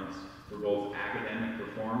departments for both academic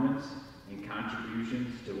performance and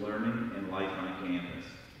contributions to learning and life on campus.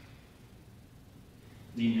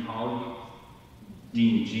 Dean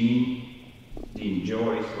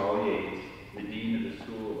Joyce Holly Yates, the Dean of the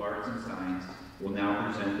School of Arts and Science, will now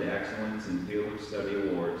present the Excellence in Field of Study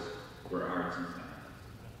Awards for Arts and Science.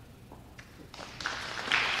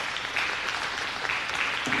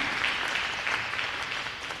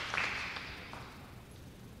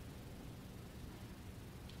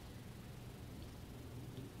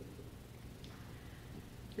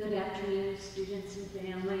 Good afternoon, students and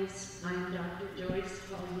families. I am Dr. Joyce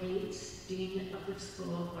Hall Yates, Dean of the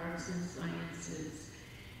School of Arts and Sciences.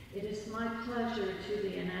 It is my pleasure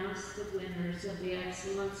to announce the winners of the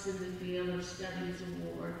Excellence in the Field of Studies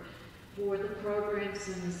Award for the programs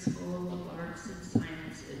in the School of Arts and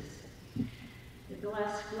Sciences. The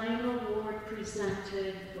Glass Flame Award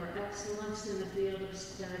presented for excellence in the field of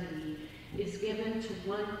study is given to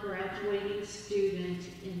one graduating student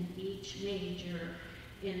in each major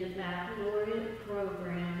in the baccalaureate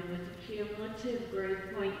program with a cumulative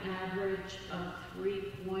grade point average of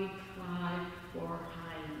 3.5 or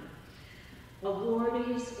higher.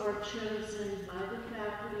 Awardees are chosen by the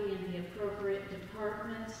faculty in the appropriate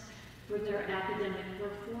departments for their academic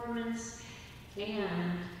performance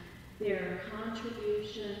and their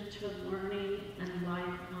contribution to learning and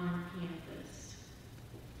life on campus.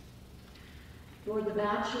 For the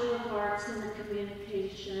Bachelor of Arts in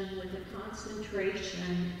Communication with a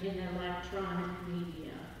concentration in electronic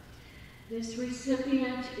media. This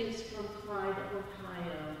recipient is from Clyde,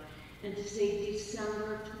 Ohio, and is a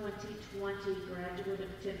December 2020 graduate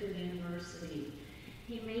of Tiffin University.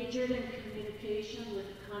 He majored in communication with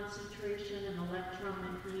a concentration in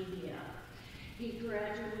electronic media. He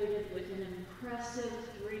graduated with an impressive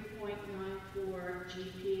 3.94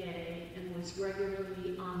 GPA and was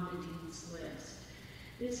regularly on the Dean's List.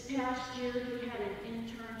 This past year, he had an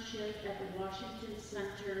internship at the Washington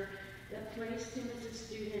Center that placed him as a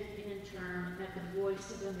student intern at the Voice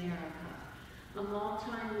of America, a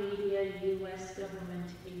multimedia U.S. government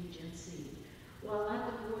agency. While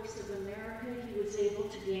at the Voice of America, he was able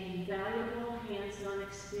to gain valuable hands-on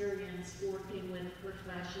experience working with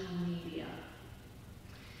professional media.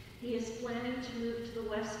 He is planning to move to the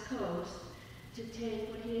West Coast to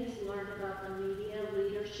take what he has learned about the media,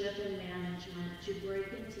 leadership, and management to break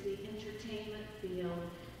into the entertainment field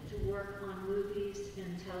to work on movies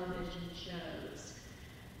and television shows.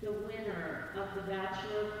 The winner of the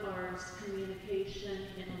Bachelor of Arts Communication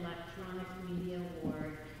in Electronic Media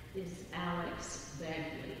Award is Alex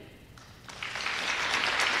Begley.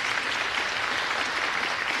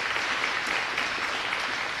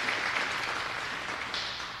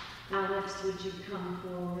 Alex, would you come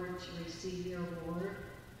forward to receive your award?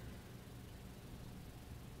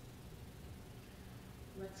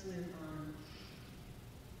 Let's move on.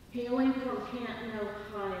 Hailing from Canton,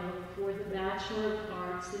 Ohio for the Bachelor of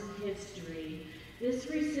Arts in History, this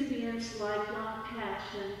recipient's lifelong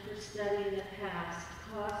passion for studying the past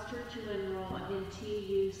caused her to enroll in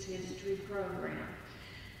TU's history program.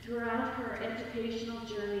 Throughout her educational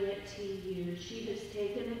journey at TU, she has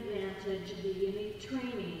taken advantage of the unique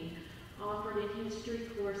training offered in history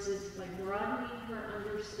courses by broadening her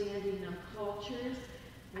understanding of cultures,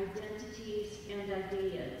 identities, and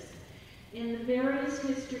ideas. In the various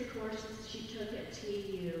history courses she took at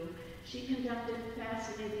TU, she conducted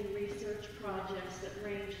fascinating research projects that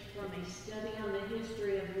ranged from a study on the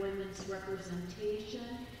history of women's representation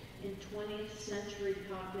in 20th century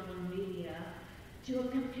popular media to a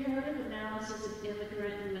comparative analysis of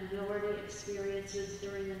immigrant and minority experiences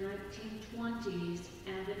during the 1920s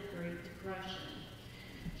and the Great Depression.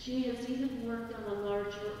 She has even worked on a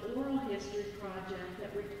larger oral history project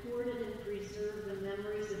that recorded and preserved the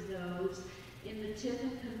memories of those in the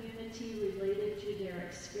Tiffin community related to their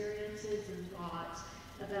experiences and thoughts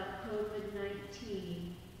about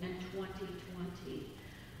COVID-19 and 2020.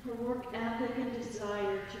 Her work ethic and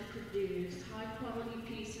desire to produce high-quality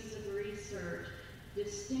pieces of research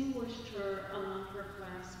distinguished her among her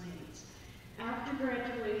classmates. After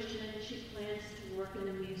graduation, she plans to work in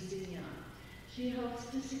a museum. She hopes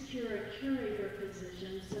to secure a curator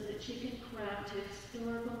position so that she can craft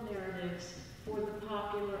historical narratives for the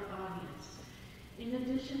popular audience. In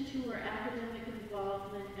addition to her academic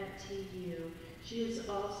involvement at TU, she is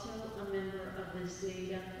also a member of the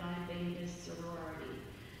Zeta Phi Beta sorority.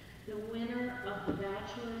 The winner of the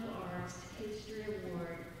Bachelor of Arts History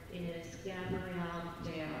Award is Gabrielle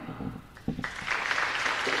Darrow.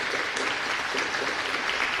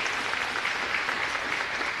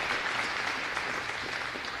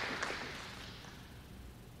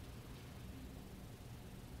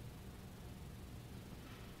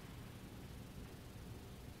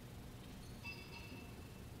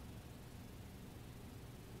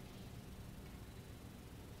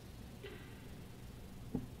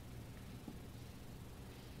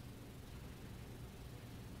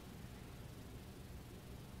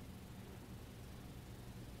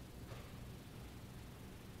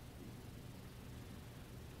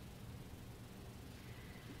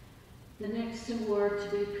 The next award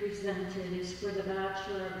to be presented is for the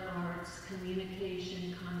Bachelor of Arts,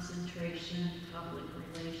 Communication, Concentration, Public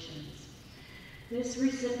Relations. This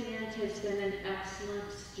recipient has been an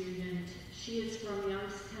excellent student. She is from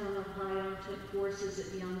Youngstown, Ohio, and took courses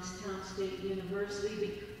at Youngstown State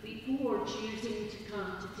University before choosing to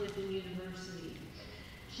come to Tiffin University.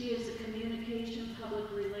 She is a Communication Public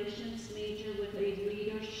Relations major with a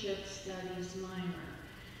Leadership Studies minor.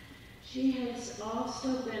 She has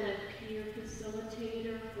also been a peer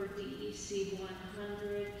facilitator for DEC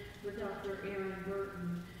 100 for Dr. Erin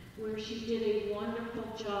Burton, where she did a wonderful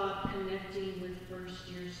job connecting with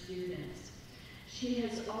first-year students. She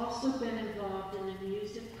has also been involved in the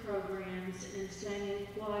music programs and sang in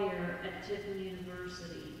choir at Tiffin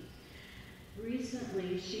University.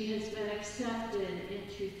 Recently, she has been accepted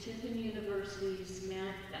into Tiffin University's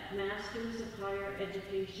Masters of Higher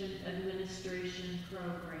Education Administration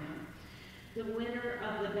program. The winner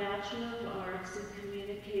of the Bachelor of Arts in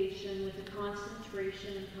Communication with a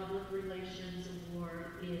concentration in Public Relations Award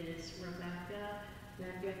is Rebecca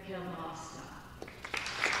Kilbasta.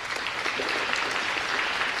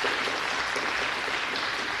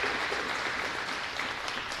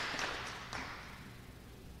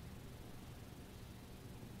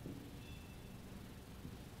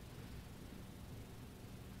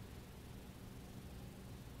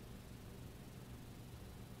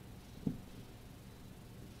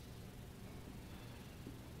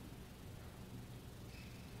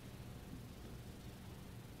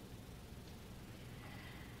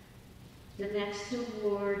 The next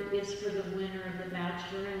award is for the winner of the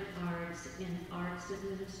Bachelor in Arts in Arts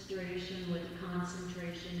Administration with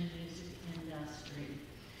concentration in music industry.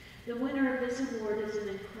 The winner of this award is an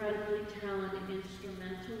incredibly talented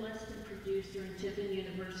instrumentalist and producer in Tiffin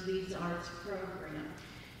University's arts program.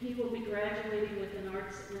 He will be graduating with an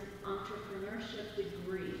arts and entrepreneurship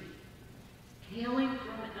degree. Hailing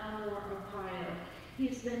from Elmore, Ohio, he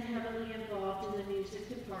has been heavily involved in the music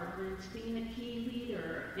department, being a key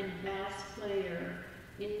leader and bass player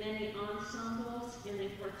in many ensembles and a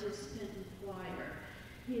participant in choir.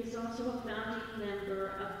 He is also a founding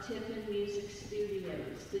member of Tiffin Music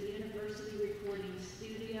Studios, the university recording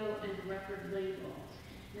studio and record label,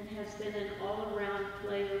 and has been an all-around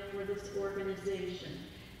player for this organization,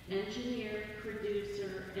 engineer,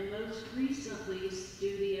 producer, and most recently,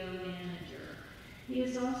 studio manager. He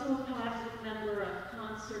is also a positive member of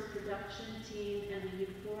Concert Production Team and the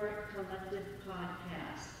Euphoric Collective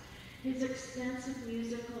podcast. His extensive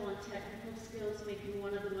musical and technical skills make him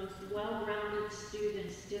one of the most well-rounded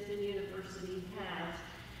students Tiffin University has,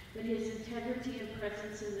 but his integrity and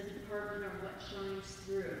presence in the department are what shines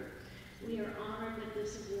through. We are honored that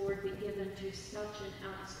this award be given to such an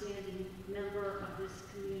outstanding member of this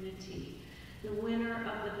community. The winner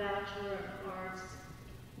of the Bachelor of Arts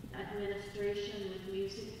Administration with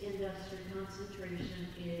Music Industry concentration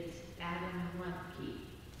is Adam Lemke.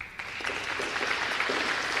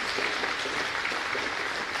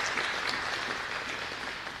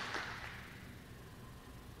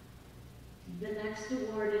 The next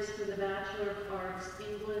award is for the Bachelor of Arts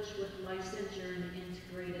English with licensure in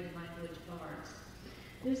Integrated Language Arts.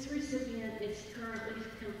 This recipient is currently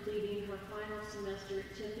completing her final semester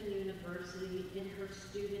at Tiffin University in her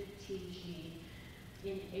student teaching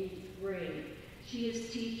in 8th grade. She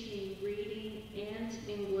is teaching reading and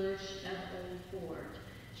English at Old Fort.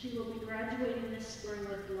 She will be graduating this spring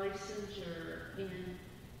with licensure in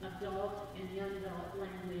adult and young adult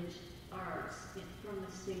language arts from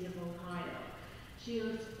the state of Ohio. She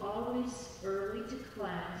was always early to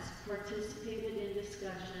class, participated in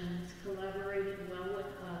discussions, collaborated well with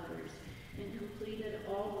others, and completed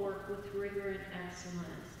all work with rigor and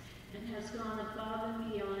excellence, and has gone above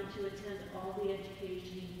and beyond to attend all the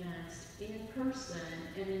education events in person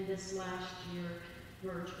and in this last year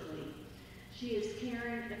virtually. She is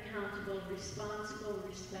caring, accountable, responsible,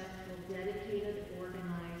 respectful, dedicated,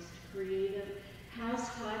 organized, creative, has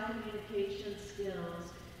high communication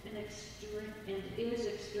skills, and is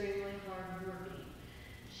extremely hardworking.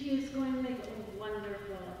 She is going to make a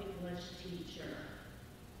wonderful English teacher.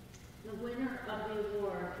 The winner of the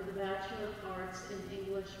award for the Bachelor of Arts in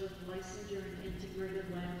English with licensure in Integrated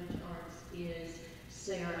Language Arts is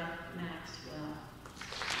Sarah Maxwell.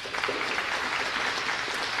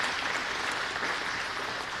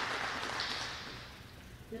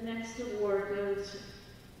 The next award goes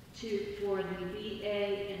for the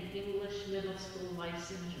BA in English Middle School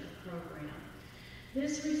Licensure Program.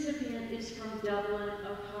 This recipient is from Dublin,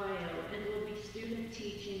 Ohio, and will be student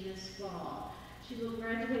teaching this fall. She will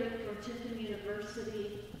graduate from Tiffin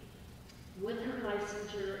University with her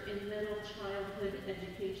licensure in middle childhood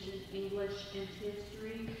education, English, and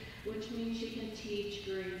history, which means she can teach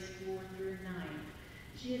grades 4 through 9.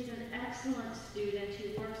 She is an excellent student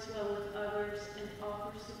who works well with others and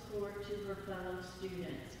offers support to her fellow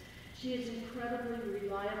students. She is incredibly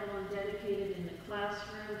reliable and dedicated in the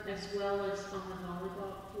classroom as well as on the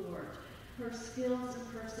volleyball court. Her skills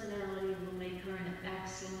and personality will make her an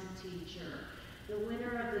excellent teacher. The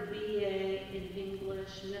winner of the BA in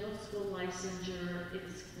English Middle School Licensure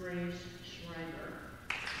is Grace Schreiber.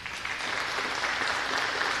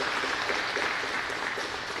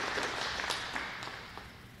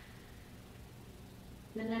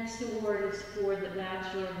 next award is for the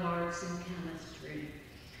Bachelor of Arts in Chemistry.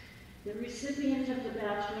 The recipient of the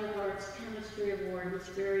Bachelor of Arts Chemistry Award was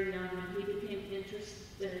very young when he became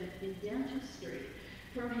interested in dentistry.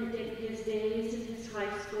 From his days in his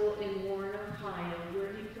high school in Warren, Ohio,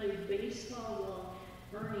 where he played baseball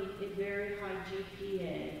while earning a very high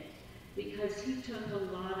GPA because he took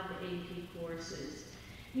a lot of AP courses.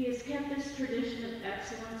 He has kept this tradition of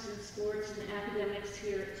excellence in sports and academics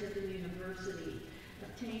here at Tiffin University,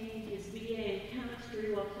 obtaining his BA in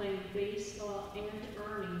chemistry while playing baseball and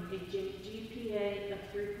earning a GPA of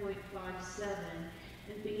 3.57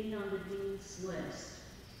 and being on the dean's list.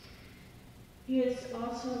 He has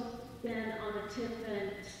also been on the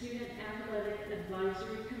Tiffin Student Athletic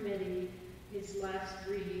Advisory Committee his last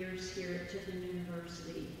 3 years here at Tiffin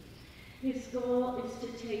University. His goal is to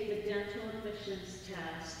take the dental admissions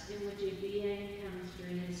test, in which a BA in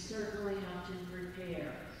chemistry has certainly helped him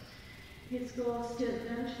prepare. His goal is to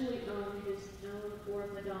eventually own his own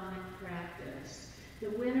orthodontic practice.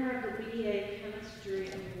 The winner of the BA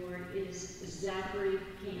Chemistry Award is Zachary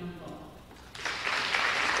Campbell.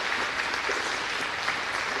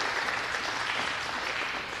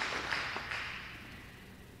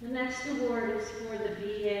 The next award is for the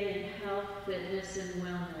BA in Health, Fitness, and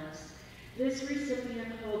Wellness. This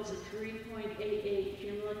recipient holds a 3.88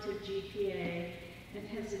 cumulative GPA and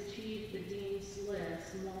has achieved the Dean's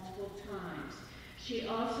List multiple times. She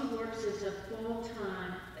also works as a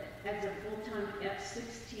full-time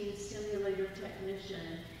F-16 simulator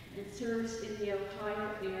technician and serves in the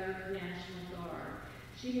Ohio Air National Guard.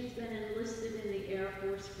 She has been enlisted in the Air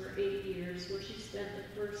Force for 8 years, where she spent the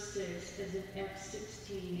first 6 as an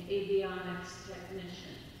F-16 avionics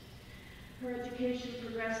technician. Her education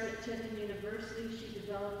progressed at Tiffin University. She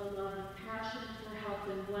developed a love and passion for health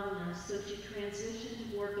and wellness, so she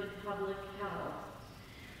transitioned to work in public health.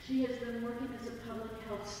 She has been working as a public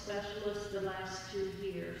health specialist the last 2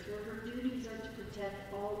 years, where her duties are to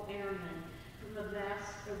protect all airmen from a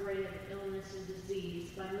vast array of illness and disease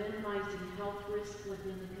by minimizing health risk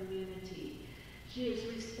within the community. She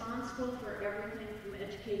is responsible for everything from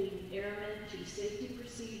educating airmen to safety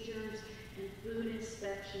procedures and food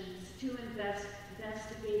inspections to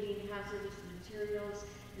investigating hazardous materials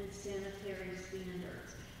and sanitary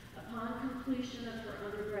standards. Upon completion of her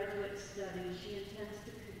undergraduate studies, she intends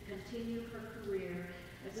to continue her career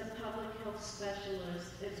as a public health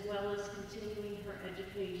specialist, as well as continuing her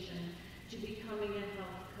education to becoming a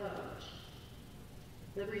health coach.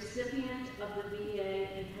 The recipient of the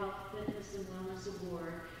BA in Health, Fitness, and Wellness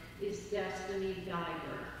Award is Destiny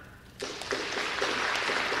Geiger.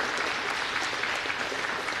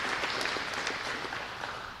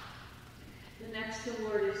 The next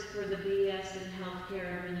award is for the BS in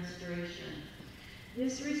Healthcare Administration.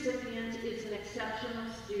 This recipient is an exceptional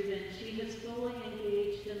student. She has fully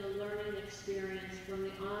engaged in the learning experience from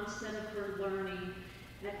the onset of her learning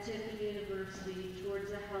at Tiffin University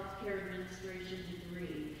towards a healthcare administration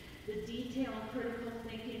degree. The detailed and critical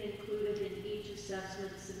thinking included in each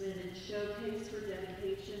assessment submitted showcase her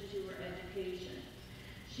dedication to her education.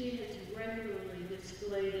 She has regularly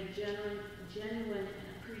displayed a genuine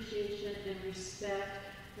appreciation and respect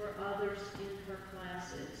for others in her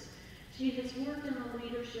classes. She has worked in a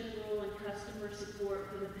leadership role in customer support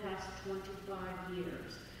for the past 25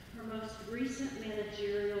 years. Her most recent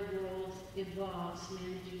managerial roles involves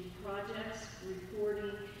managing projects,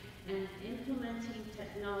 reporting, and implementing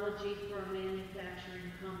technology for a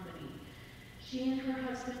manufacturing company. She and her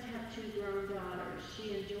husband have 2 grown daughters. She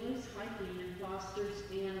enjoys hiking and fosters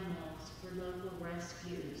animals for local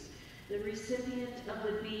rescues. The recipient of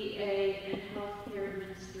the BA in Healthcare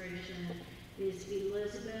Administration is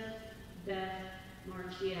Elizabeth Beth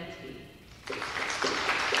Marchietti.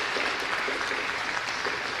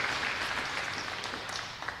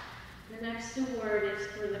 The next award is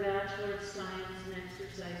for the Bachelor of Science in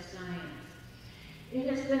Exercise Science. It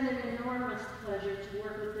has been an enormous pleasure to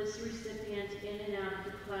work with this recipient in and out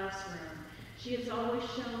of the classroom. She has always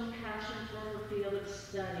shown passion for her field of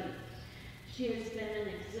study. She has been an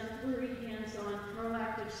exemplary, hands-on,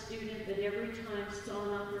 proactive student that every time saw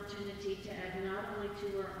an opportunity to add not only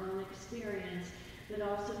to her own experience, but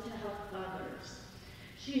also to help others.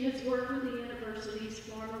 She has worked with the university's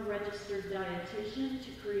former registered dietitian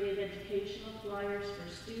to create educational flyers for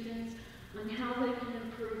students on how they can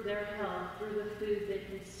improve their health through the food they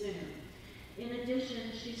consume. In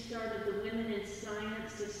addition, she started the Women in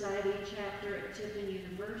Science Society chapter at Tiffin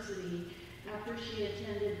University after she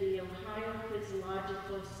attended the Ohio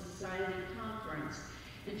Physiological Society conference,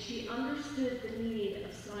 and she understood the need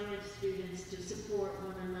of science students to support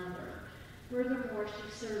one another. Her Furthermore, she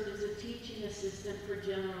served as a teaching assistant for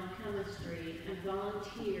general chemistry and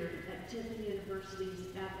volunteered at Tiffin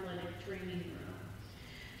University's athletic training room.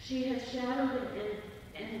 She has shadowed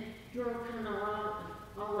an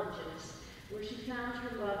endocrinologist, where she found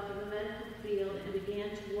her love for the medical field and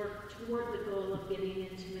began to work toward the goal of getting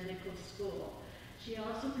into medical school. She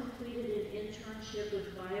also completed an internship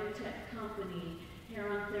with biotech company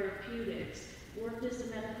Heron Therapeutics, worked as a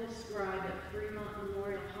medical scribe at Fremont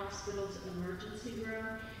Memorial Hospital's emergency room,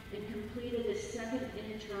 and completed a second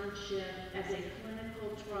internship as a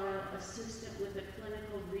clinical trial assistant with a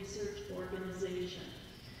clinical research organization.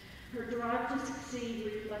 Her drive to succeed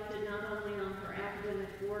reflected not only on her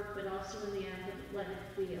academic work, but also in the athletic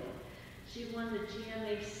field. She won the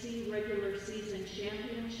GMAC regular season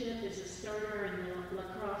championship as a starter in the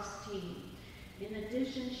lacrosse team. In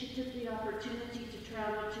addition, she took the opportunity to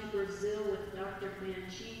travel to Brazil with Dr.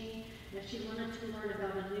 Mancini as she wanted to learn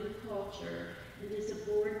about a new culture, and is a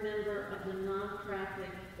board member of the nonprofit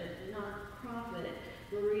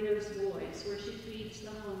Burritos Boys, where she feeds the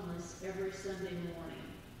homeless every Sunday morning.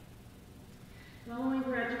 Following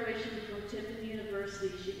graduation from Tiffin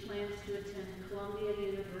University, she plans to attend Columbia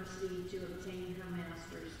University to obtain her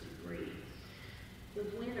master's degree. The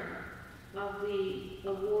winner of the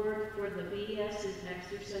award for the BS in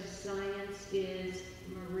Exercise Science is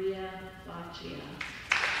Maria Baccia.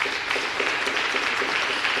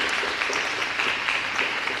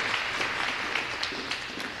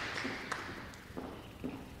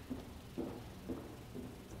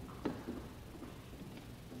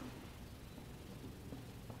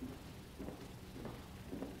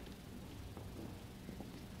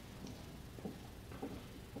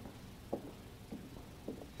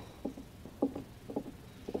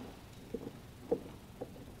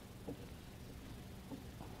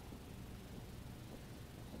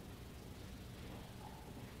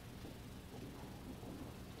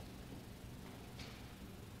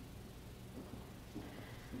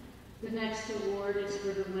 The next award is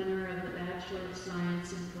for the winner of the Bachelor of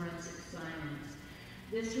Science in Forensic Science.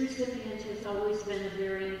 This recipient has always been a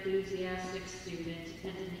very enthusiastic student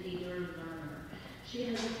and an eager learner. She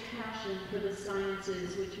has a passion for the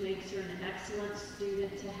sciences, which makes her an excellent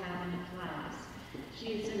student to have in a class. She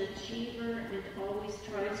is an achiever and always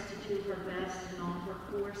tries to do her best in all her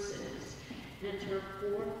courses, and her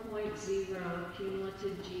 4.0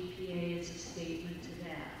 cumulative GPA is a statement to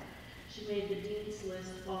that. She made the Dean's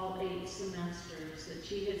List all 8 semesters that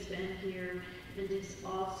she has been here, and is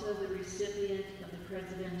also the recipient of the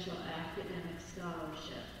Presidential Academic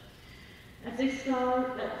Scholarship. As a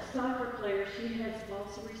soccer player, she has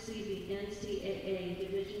also received the NCAA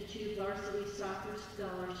Division II Varsity Soccer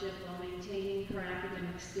Scholarship while maintaining her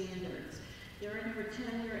academic standards. During her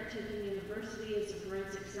tenure at Tiffin University as a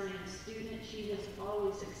forensic science student, she has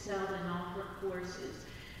always excelled in all her courses.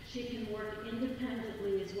 She can work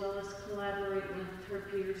independently as well as collaborate with her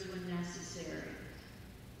peers when necessary.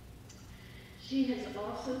 She has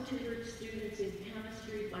also tutored students in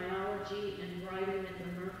chemistry, biology, and writing at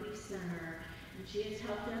the Murphy Center, and she has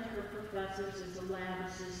helped out her professors as a lab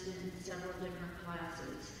assistant in several different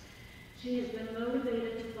classes. She has been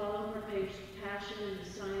motivated to follow her passion in the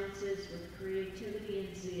sciences with creativity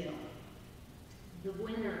and zeal. The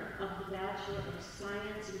winner of the Bachelor of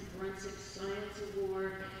Science in Forensic Science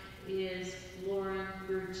Award is Lauren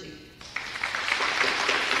Grucci.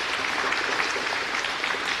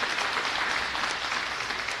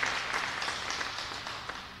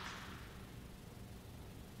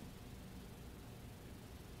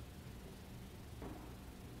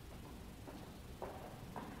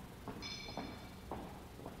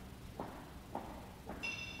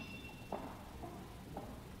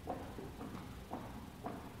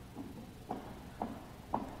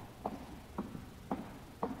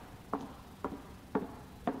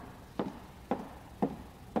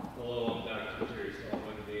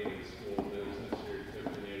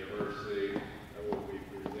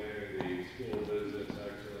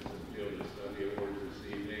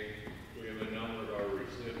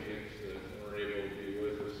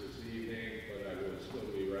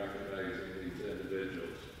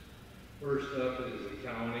 First up is the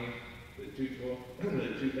county, the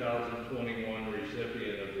 2021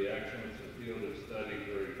 recipient of the Excellence in Field of Study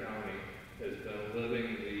for a County has been living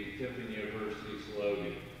the Tiffin University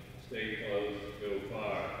slogan, "Stay close, go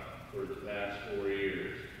far," for the past 4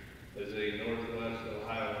 years. As a Northwest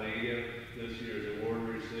Ohio native, this year's award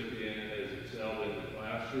recipient has excelled in the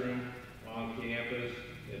classroom, on campus,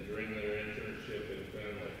 and during their internship in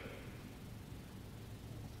Finley.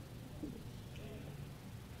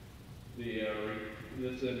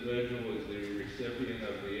 This individual is the recipient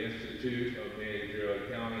of the Institute of Managerial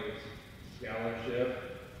Accounting's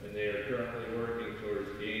scholarship, and they are currently working towards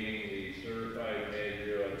gaining the Certified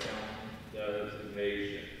Managerial Accountant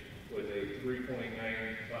designation. With a 3.95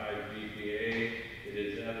 GPA, it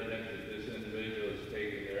is evident that this individual has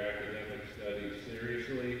taken their academic studies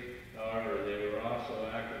seriously. However, they were also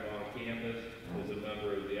active on campus as a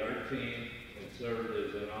member of the art team and served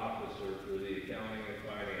as an officer for the Accounting and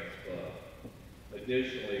Finance Club.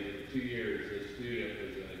 Additionally, for 2 years, this student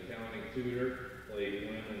was an accounting tutor, played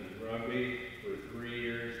women's rugby for 3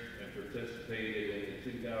 years, and participated in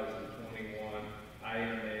the 2021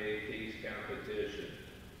 IMA case competition.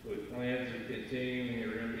 With plans of continuing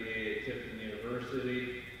your MBA at Tiffin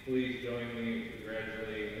University, please join me in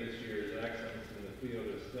congratulating this year's Excellence in the Field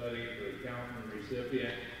of Study for Accountant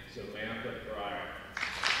recipient, Samantha Pryor.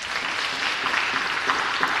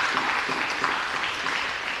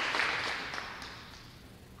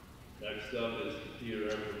 Next up is Computer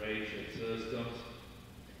Information Systems.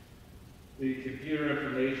 The Computer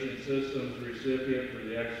Information Systems recipient for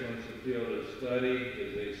the Excellence in Field of Study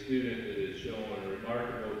is a student that has shown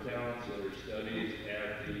remarkable talents in her studies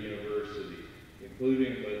at the university,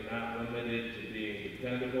 including but not limited to being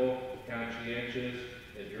dependable, conscientious,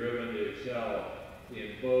 and driven to excel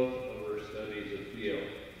in both of her studies of field.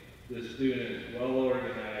 This student is well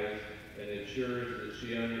organized and ensures that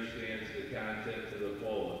she understands the content to the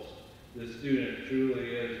fullest. This student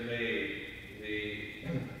truly has made the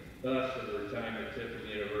best of her time at Tiffin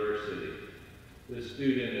University. This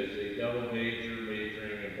student is a double major,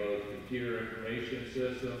 majoring in both computer information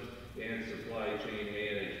systems and supply chain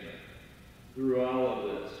management. Through all of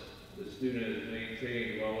this, the student has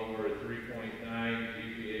maintained well over a 3.9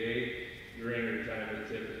 GPA during her time at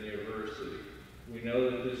Tiffin University. We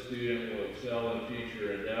know that this student will excel in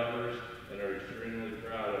future endeavors and are extremely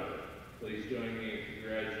proud of her. Please join me in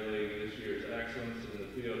congratulating this year's Excellence in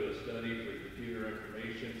the Field of Study for Computer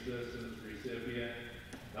Information Systems recipient,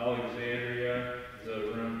 Alexandria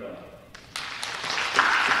Zarumba.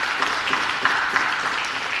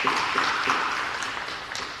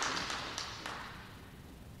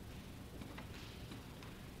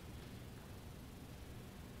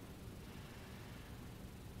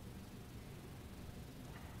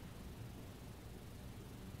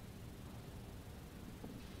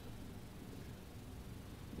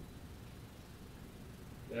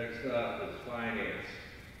 Next up is Finance.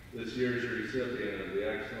 This year's recipient of the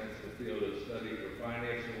Excellence in the Field of Study for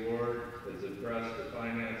Finance Award has impressed the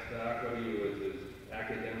finance faculty with his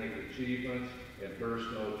academic achievements and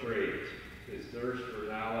personal traits. His thirst for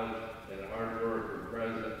knowledge and hard work are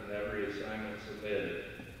present in every assignment submitted.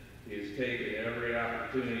 He has taken every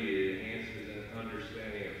opportunity to enhance his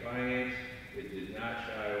understanding of finance. It did not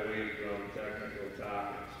shy away from technical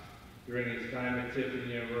topics. During his time at Tiffin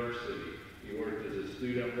University, he worked as a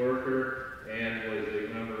student worker and was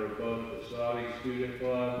a member of both the Saudi Student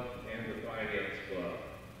Club and the Finance Club.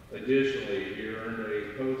 Additionally, he earned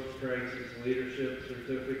a post-crisis leadership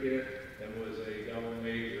certificate and was a double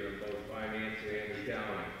major in both finance and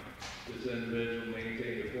accounting. This individual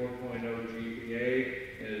maintained a 4.0 GPA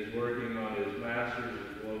and is working on his Master's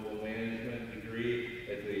of Global Management degree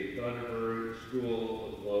at the Thunderbird School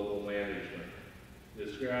of Global Management.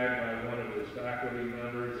 Described by one of his faculty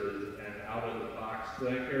members as an out-of-the-box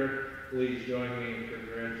thinker, please join me in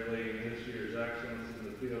congratulating this year's Excellence in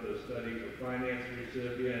the Field of Study for Finance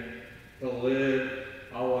recipient, Khalid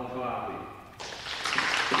Al-Waqafi.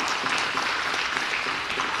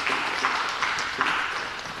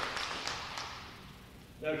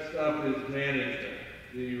 Next up is Management.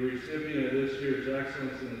 The recipient of this year's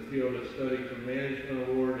Excellence in the Field of Study for Management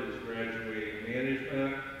Award is graduating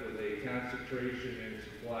management with a concentration in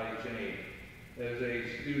supply chain. As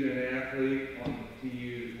a student athlete on the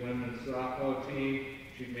TU's women's softball team,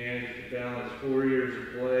 she managed to balance 4 years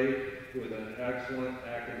of play with an excellent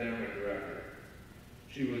academic record.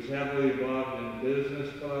 She was heavily involved in the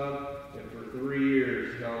business club and for 3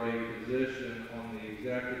 years held a position on the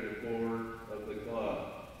executive board of the club.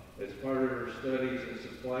 As part of her studies in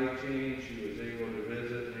supply chain, she was able to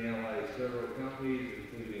visit and analyze several companies,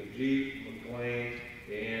 including Jeep, McLean,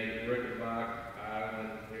 and Rickenbach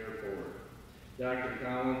Island Airport. Dr.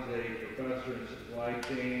 Collins, a professor in supply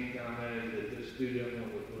chain, commented that this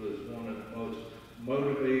student was one of the most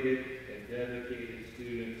motivated and dedicated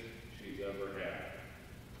students she's ever had.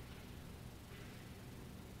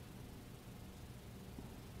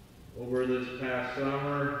 Over this past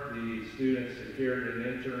summer, the student secured an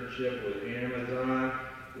internship with Amazon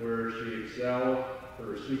where she excelled.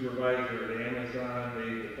 Her supervisor at Amazon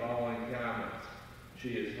made the following comments. She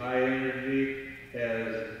is high energy,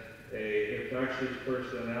 has an infectious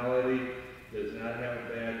personality, does not have a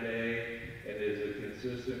bad day, and is a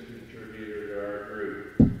consistent contributor to our group.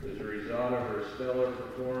 As a result of her stellar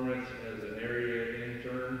performance as an area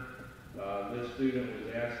intern, this student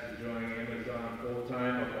was asked to join Amazon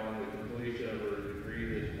full-time upon the completion of her degree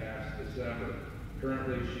this past December.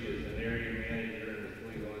 Currently, she is an area manager in the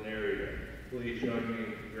Cleveland area. Please join me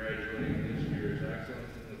in congratulating this year's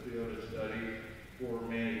Excellence in the Field of Study for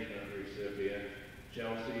Management recipient,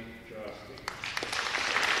 Chelsea Trusty.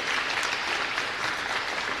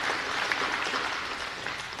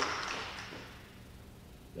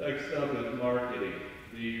 Next up is marketing.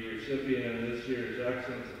 The recipient of this year's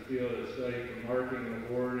Excellence in the Field of Study for Marketing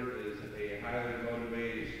Award is a highly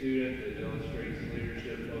motivated student that illustrates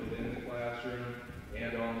leadership both in the classroom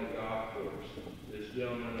and on the golf course. This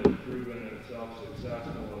gentleman has proven himself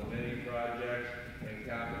successful in many projects and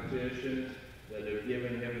competitions that have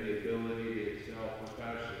given him the ability to excel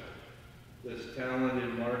professionally. This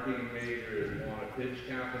talented marketing major has won a pitch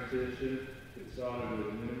competition, consulted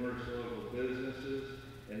with numerous local businesses,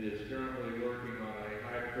 and is currently working on a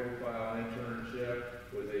high-profile internship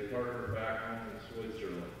with a partner back home in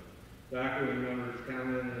Switzerland. Faculty members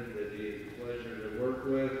commented that he is a pleasure to work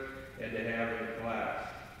with and to have in class.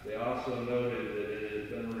 They also noted that it has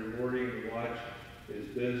been rewarding to watch his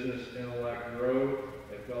business intellect grow,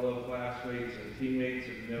 and fellow classmates and teammates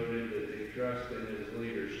have noted that they trust in his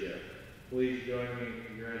leadership. Please join me in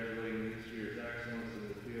congratulating this year's Excellence in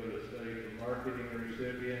the Field of Study for Marketing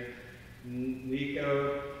recipient,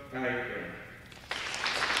 Nico Kuiper.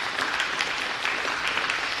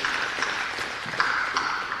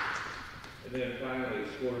 And then finally,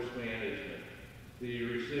 sports management. The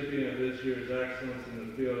recipient of this year's Excellence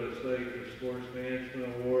in the Field of Study for Sports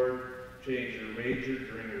Management Award changed her major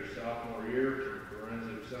during her sophomore year from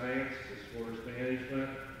forensic science to sports management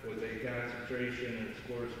with a concentration in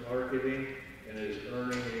sports marketing and is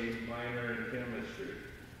earning a minor in chemistry.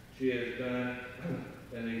 She has been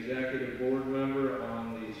an executive board member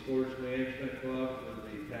on the Sports Management Club for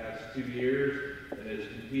the past 2 years and has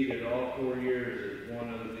competed all 4 years as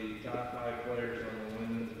one of the top 5 players on the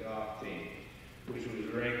women's golf team, which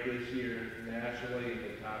was ranked this year nationally in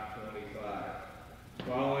the top 25.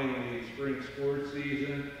 Following the spring sports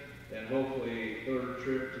season and hopefully a third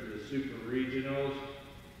trip to the Super Regionals,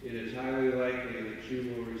 it is highly likely that she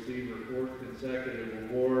will receive her 4th consecutive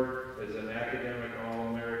award as an academic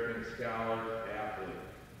All-American Scholar athlete.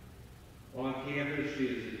 On campus, she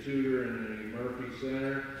is a tutor in the Murphy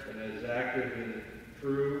Center and is active in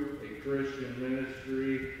True, a Christian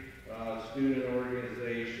ministry student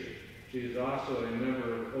organization. She is also a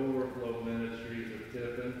member of Overflow Ministries of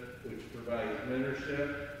Tiffin, which provides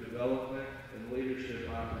mentorship, development, and leadership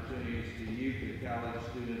opportunities to youth and college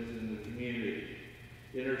students in the community.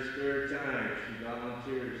 In her spare time, she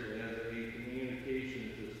volunteers as a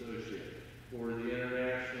communications associate for the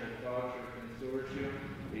International Culture Consortium,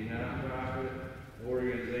 a nonprofit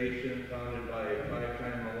organization founded by a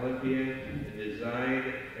 5-time Olympian and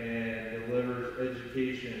designed and delivers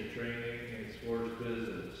education and training in sports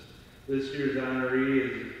business. This year's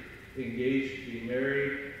honoree is engaged to be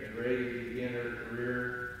married and ready to begin her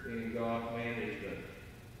career in golf management.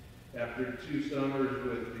 After 2 summers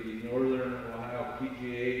with the Northern Ohio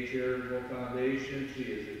PGA Charitable Foundation, she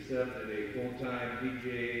has accepted a full-time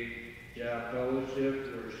PGA job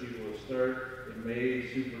fellowship where she will start in May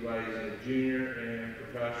supervising junior and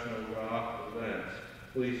professional golf events.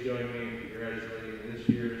 Please join me in congratulating this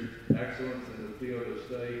year's Excellence in the Field of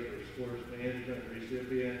Study for Sports Management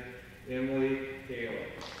recipient, Emily Taylor.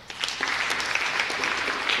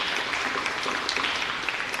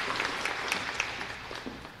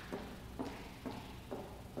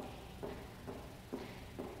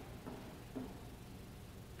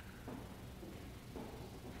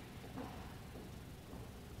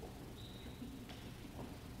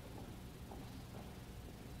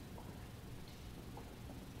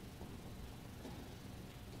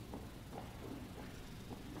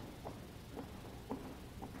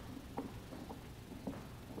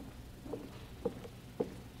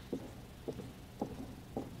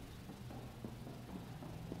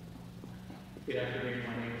 Good afternoon.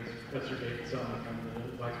 My name is Professor David Selnick.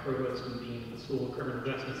 I'm the Vice Provost and Dean of the School of Criminal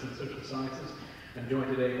Justice and Social Sciences. I'm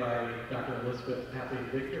joined today by Dr. Elizabeth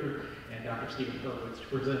Papley-Victor and Dr. Stephen Hurwitz to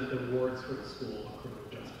present the awards for the School of Criminal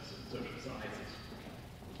Justice and Social Sciences.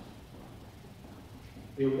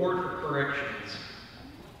 The award for corrections.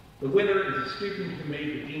 The winner is a student who made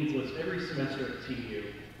the Dean's List every semester at TU.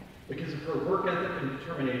 Because of her work ethic and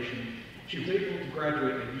determination, she was able to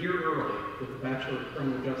graduate a year early with a Bachelor of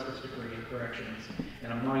Criminal Justice degree in corrections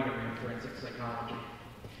and a minor in forensic psychology.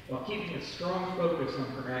 While keeping a strong focus on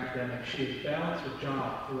her academics, she has balanced her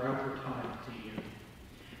job throughout her time at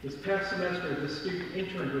TU. This past semester, this student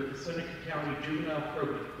interned with the Seneca County Juvenile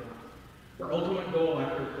Probate Court. Her ultimate goal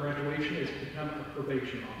after graduation is to become a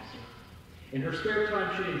probation officer. In her spare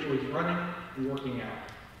time, she enjoys running and working out.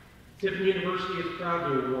 Tiffin University is proud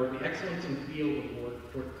to award the Excellence in Field Award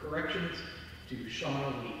for Corrections to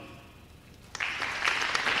Shauna Lee.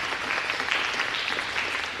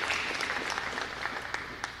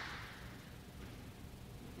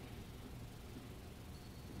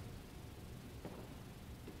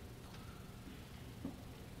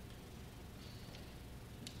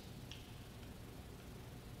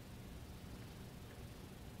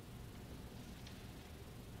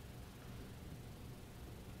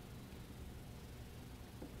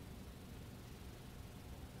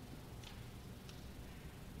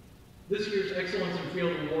 This year's Excellence in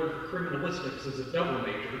Field Award for Criminalistics is a double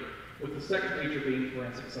major, with the second major being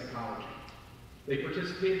Forensic Psychology. They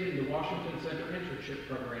participated in the Washington Center Internship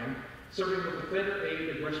Program, serving with offender aid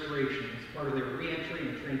and restoration as part of their reentry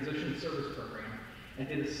and transition service program, and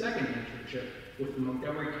did a second internship with the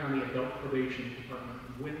Montgomery County Adult Probation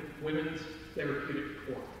Department Women's Therapeutic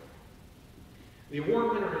Court. The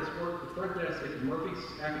award winner has worked the front desk at the Murphy's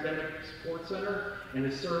Academic Support Center and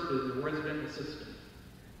has served as a resident assistant.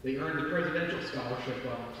 They earned the Presidential Scholarship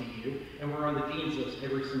while at TU and were on the Dean's List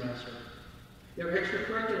every semester. Their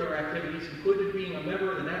extracurricular activities included being a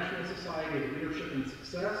member of the National Society of Leadership and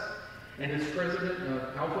Success and as president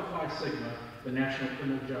of Alpha Phi Sigma, the National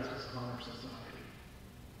Criminal Justice Honor Society.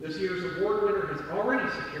 This year's award winner has already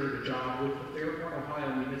secured a job with the Fairborn,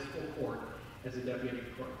 Ohio Municipal Court as a deputy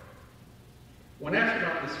clerk. When asked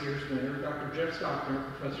about this year's winner, Dr. Jeff Stockner,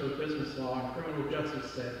 professor of business law and criminal justice,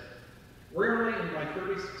 said, "Rarely in my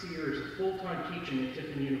 36 years of full-time teaching at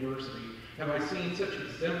Tiffin University have I seen such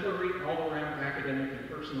exemplary all-around academic and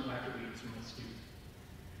personal attributes from a student.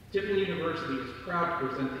 Tiffin University is proud to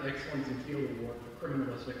present the Excellence in Field Award for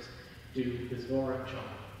Criminalistics to Visvara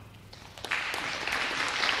Chana."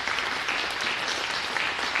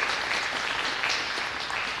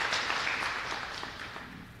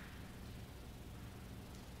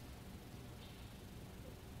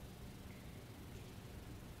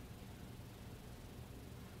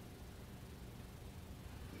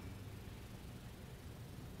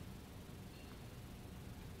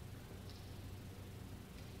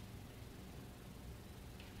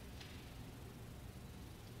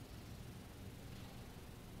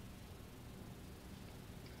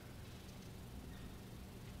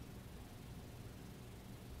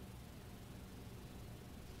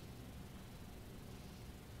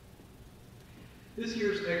 This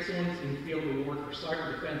year's Excellence in Field Award for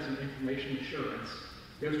Cyber Defense and Information Assurance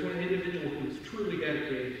goes to an individual who is truly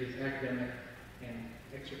dedicated to his academic and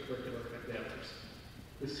extracurricular endeavors.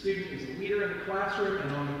 The student is a leader in the classroom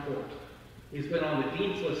and on the court. He's been on the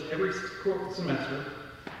Dean's List every semester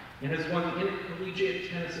and has won the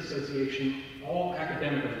Intercollegiate Tennis Association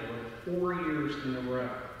All-Academic Award 4 years in a row,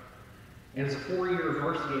 and is a 4-year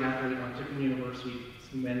varsity athlete on Tiffin University's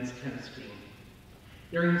men's tennis team.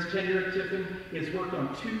 During his tenure at Tiffin, he has worked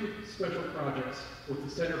on 2 special projects with the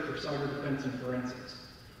Center for Cyber Defense and Forensics,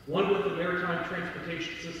 one with the Maritime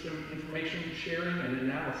Transportation System Information Sharing and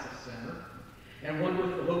Analysis Center, and one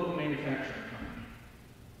with the local manufacturing company.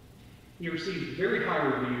 He received very high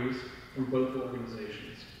reviews from both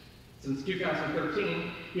organizations. Since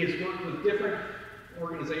 2013, he has worked with different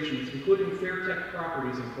organizations, including Fairtech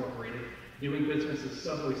Properties Incorporated, doing business as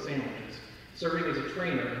Subway Sandwiches, serving as a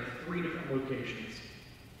trainer in 3 different locations.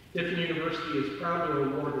 Tiffin University is proud to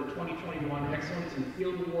award the 2021 Excellence in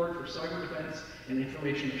Field Award for Cyber Defense and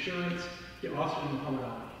Information Assurance to Austin Muhammad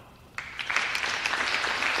Ali.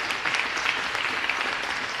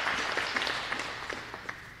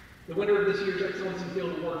 The winner of this year's Excellence in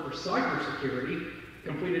Field Award for Cybersecurity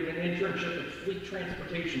completed an internship at Fleet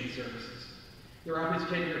Transportation Services. Throughout his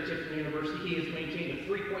tenure at Tiffin University, he has maintained a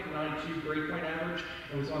 3.92 grade point average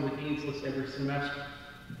and was on the Dean's List every semester.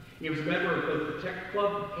 He was a member of both the Tech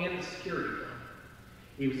Club and the Security Club.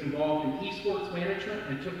 He was involved in esports management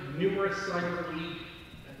and took numerous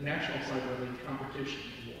National Cyber League competition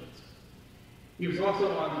awards. He was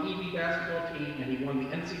also on the EB basketball team, and he won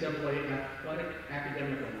the NCAA Athletic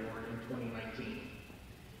Academic Award in 2019.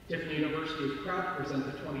 Tiffin University is proud to present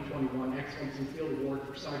the 2021 Excellence in Field Award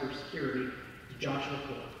for Cybersecurity to Joshua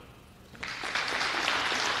Ford.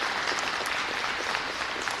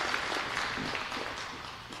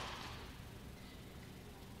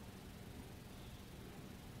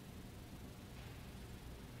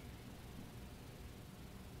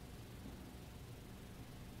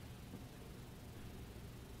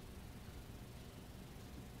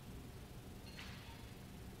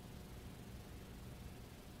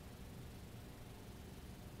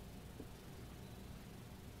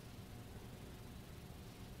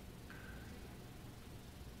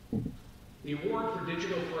 The award for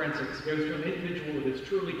digital forensics goes to an individual that is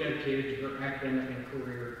truly dedicated to her academic and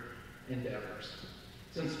career endeavors.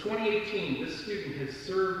 Since 2018, this student has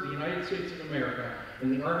served the United States of America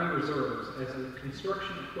in the Army Reserves as a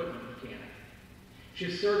construction equipment mechanic.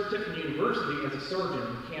 She has served Tiffin University as a sergeant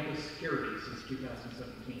in campus security since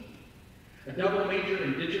 2017. A double major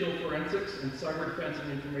in digital forensics and cyber defense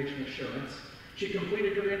and information assurance, she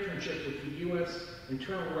completed her internship with the U.S.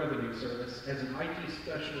 Internal Revenue Service as an IT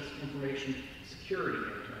specialist information security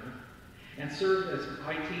intern and served as an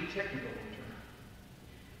IT technical intern.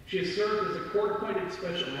 She has served as a court-appointed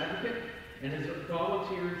special advocate and has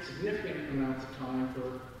volunteered significant amounts of time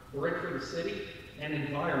for Work for the City and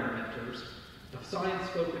Environment Mentors, a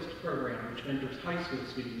science-focused program which mentors high school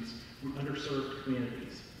students from underserved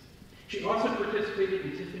communities. She also participated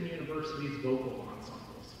in Tiffin University's vocal ensembles.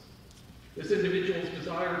 This individual's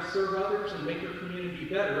desire to serve others and make her community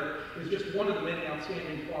better is just one of the many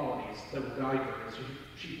outstanding qualities that will guide her as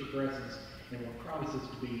she progresses in what promises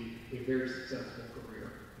to be a very successful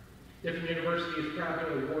career. Tiffin University is proud to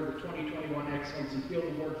award the 2021 Excellence in Field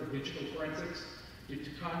Award for Digital Forensics to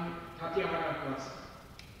Tatiana Russell.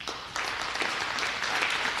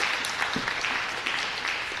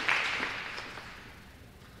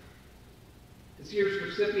 This year's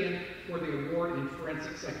recipient for the award in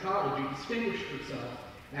forensic psychology distinguished herself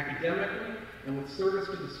academically and with service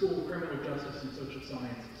to the School of Criminal Justice and Social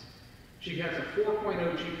Sciences. She has a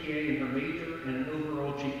 4.0 GPA in her major and an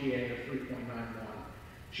overall GPA of 3.91.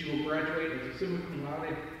 She will graduate as a summa cum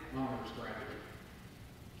laude honors graduate.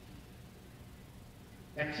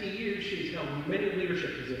 At TU, she has held many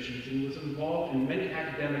leadership positions and was involved in many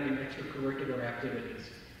academic and extracurricular activities.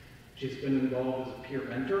 She has been involved as a peer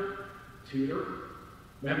mentor, tutor,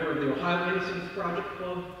 member of the Ohio Innocence Project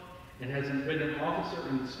Club, and has been an officer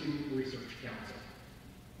in the Student Research Council.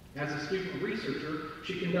 As a student researcher,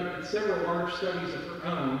 she conducted several large studies of her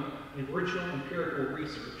own in original empirical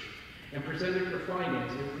research and presented her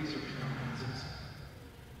findings at research conferences.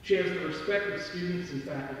 She has the respect of students and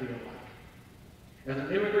faculty alike. As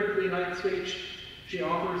an immigrant to the United States, she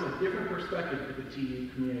offers a different perspective to the TU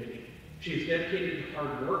community. She is dedicated to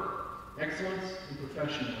hard work, excellence, and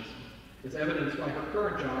professionalism, as evidenced by her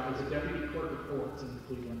current job as a deputy clerk of courts in the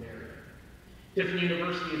Cleveland area. Tiffin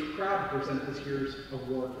University is proud to present this year's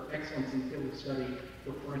award for excellence in field of study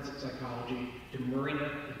for forensic psychology to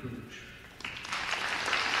Marina Buch.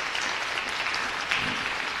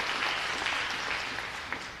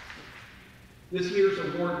 This year's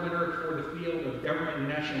award winner for the field of government and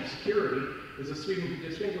national security is a student who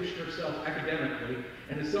distinguished herself academically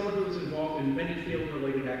and is someone who is involved in many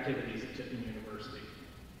field-related activities at Tiffin University.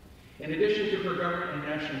 In addition to her government and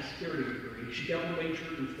national security degree, she double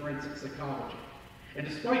majored in forensic psychology. And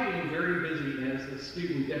despite being very busy as a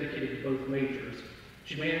student dedicated to both majors,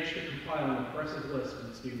 she managed to compile an impressive list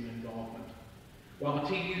of student involvement. While at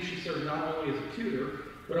TU, she served not only as a tutor,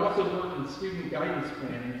 but also worked in student guidance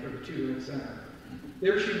planning for the Tutoring Center.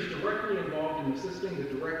 There she was directly involved in assisting the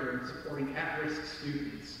director in supporting at-risk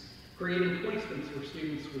students, creating placements for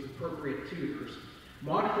students with appropriate tutors,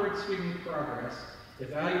 monitoring student progress,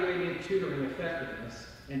 evaluating tutoring effectiveness,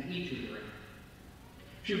 and e-tutoring.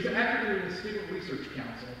 She was active in the Student Research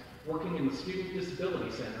Council, working in the Student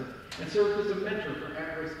Disability Center, and served as a mentor for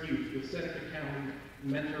at-risk youth with Seneca County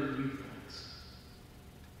Mentor Youth Links.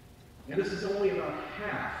 And this is only about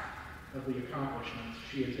half of the accomplishments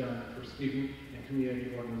she has done for student and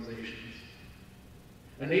community organizations.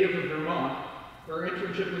 A native of Vermont, her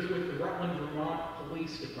internship was with the Rutland, Vermont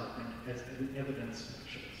Police Department as an evidence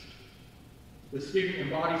specialist. The student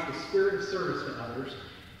embodies the spirit of service to others,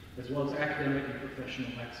 as well as academic and professional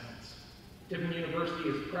excellence. Tiffin University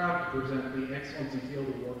is proud to present the Excellence in Field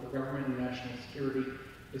Award for Government and National Security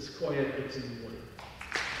to Sequoia Dixon Wood.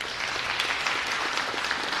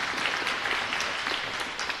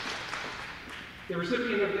 The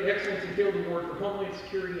recipient of the Excellence in Field Award for Homeland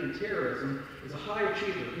Security and Terrorism is a high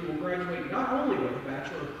achiever who will graduate not only with a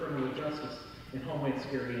Bachelor of Criminal Justice in Homeland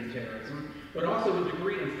Security and Terrorism, but also a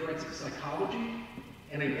degree in Forensic Psychology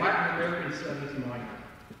and a Latin American Studies minor.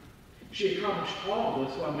 She accomplished all of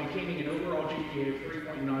this while maintaining an overall GPA of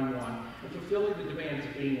 3.91 and fulfilling the demands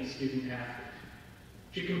of being a student athlete.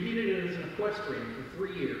 She competed as an equestrian for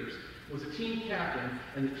 3 years, was a team captain,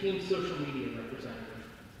 and the team's social media representative.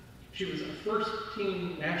 She was a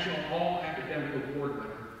first-team National All-Academic Award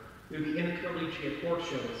winner through the Intercollegiate Horse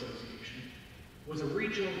Show Association, was a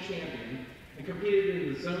regional champion, and competed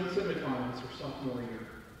in the zone semifinals her sophomore year.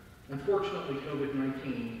 Unfortunately,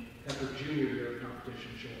 COVID-19 kept her junior year of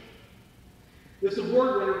competition short. This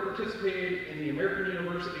award winner participated in the American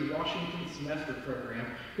University Washington Semester Program,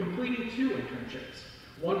 completing 2 internships,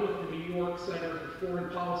 one with the New York Center for Foreign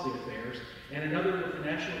Policy Affairs, and another with the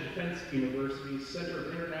National Defense University's Center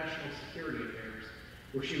of International Security Affairs,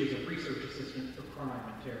 where she was a research assistant for crime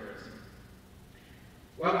and terrorism.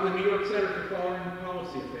 While with the New York Center for Foreign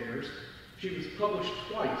Policy Affairs, she was published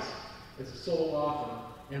twice as a sole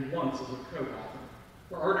author and once as a co-author.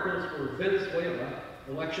 Her articles were Venezuela,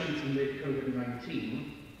 Elections Amid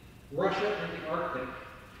COVID-19, Russia and the Arctic,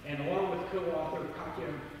 and along with co-author Katya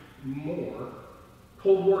Moore,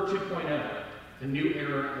 Cold War 2.0, A New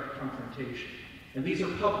Era of Confrontation. And these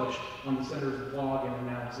are published on the Center's blog and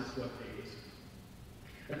analysis webpages.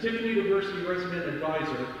 A Tiffin University resident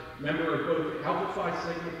advisor, member of both Alpha Phi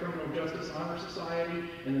Sigma Criminal Justice Honor Society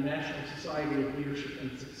and the National Society of Leadership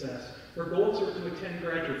and Success, her goals are to attend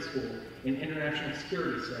graduate school in international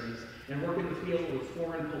security studies and work in the field of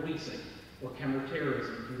foreign policing or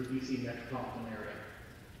counterterrorism in the DC metropolitan area.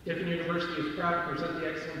 Tiffin University is proud to present the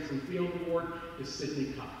Excellence in Field Award to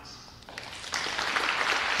Sydney Cox.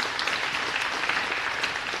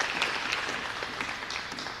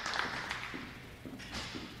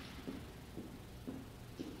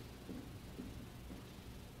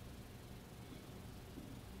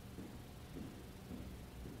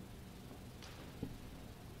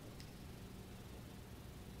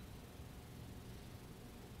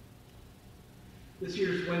 This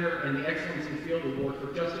year's winner in the Excellence in Field Award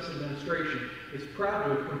for Justice Administration is proud to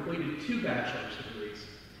have completed 2 bachelor's degrees,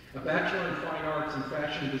 a Bachelor in Fine Arts and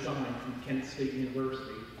Fashion Design from Kent State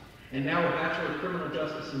University, and now a Bachelor of Criminal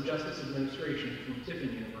Justice and Justice Administration from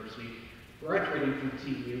Tiffin University, graduating from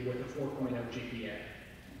TU with a 4.0 GPA.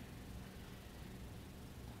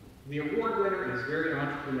 The award winner is very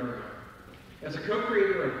entrepreneurial. As a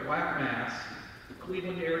co-creator of Black Mass,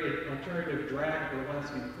 Cleveland area alternative drag,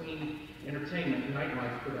 burlesque, and clean entertainment and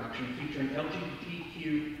nightlife production featuring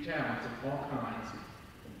LGBTQ talents of all kinds,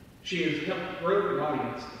 she has helped grow the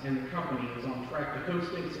audience, and the company is on track to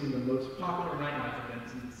hosting some of the most popular nightlife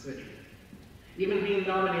events in the city. Even being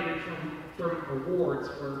nominated for awards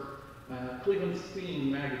for Cleveland's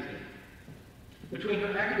Theme magazine. Between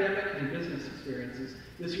her academic and business experiences,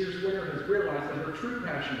 this year's winner has realized that her true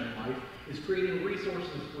passion in life is creating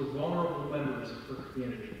resources for vulnerable members of her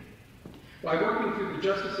community. By working through the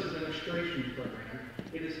Justice Administration program,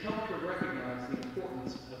 it has helped her recognize the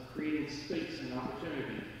importance of creating space and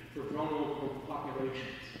opportunity for vulnerable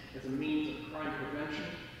populations as a means of crime prevention,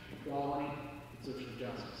 equality, and social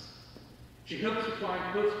justice. She hopes to find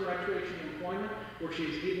post-graduation employment where she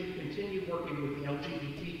is able to continue working with the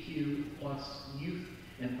LGBTQ+ youth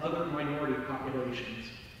and other minority populations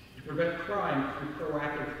to prevent crime through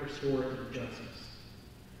proactive restorative justice.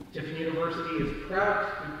 Tiffin University is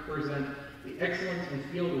proud to present the Excellence in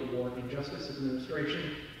Field Award in Justice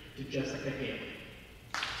Administration to Jessica Haley.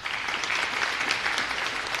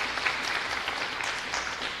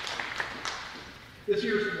 This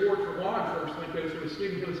year's award for law enforcement goes to a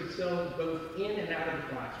student who has excelled both in and out of the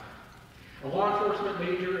classroom. A law enforcement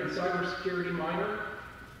major and cybersecurity minor,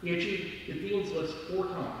 he achieved the Dean's List 4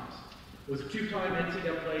 times, was a 2-time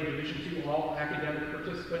NCAA Division II All-Academic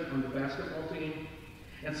participant on the basketball team,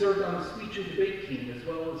 and served on the speech and debate team as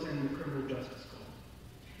well as in the criminal justice club.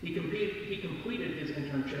 He completed his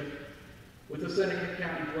internship with the Seneca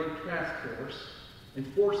County Drug Task Force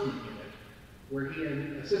Enforcement Unit, where he had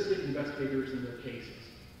assisted investigators in their cases.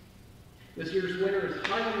 This year's winner is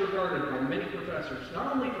highly regarded by many professors,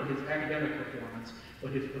 not only for his academic performance,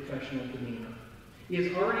 but his professional demeanor. He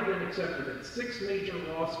has already been accepted at 6 major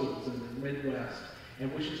law schools in the Midwest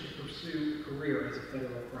and wishes to pursue a career as a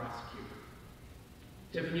federal prosecutor.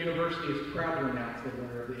 Tiffin University is proud to announce the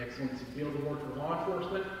winner of the Excellence in Field Award for Law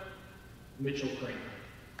Enforcement, Mitchell Kramer.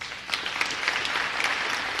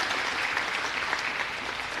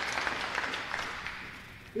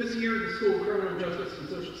 This year, the School of Criminal Justice and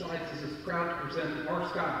Social Sciences is proud to present the R.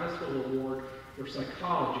 Scott Biscoe Award for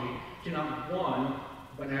Psychology to not 1,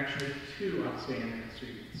 but actually 2 outstanding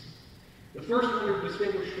students. The first winner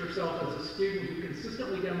distinguished herself as a student who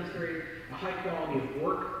consistently demonstrated a high quality of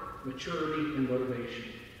work, maturity, and motivation.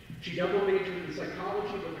 She double majored in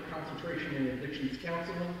psychology with a concentration in addictions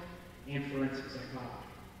counseling and forensic psychology.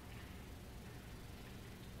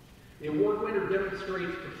 The award winner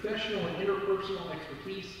demonstrates professional and interpersonal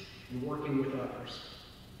expertise in working with others.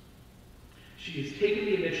 She has taken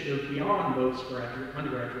the initiative beyond most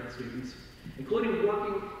undergraduate students, including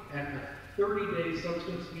working at a 30-day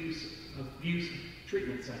substance abuse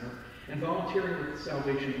treatment center and volunteering with the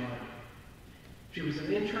Salvation Army. She was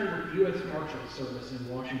an intern with the U.S. Marshals Service in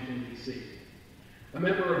Washington, D.C. A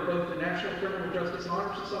member of both the National Criminal Justice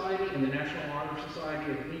Honor Society and the National Honor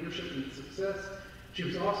Society of Leadership and Success, she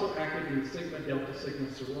was also active in the Sigma Delta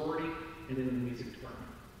Sigma sorority and in the music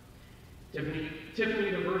department. Tiffin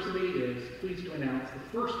University is pleased to announce the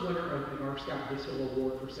first winner of the R. Scott Biscoe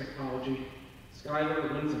Award for Psychology, Skylar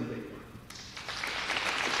Linsenbigler.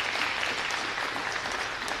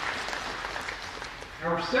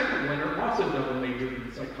 Our second winner also double majored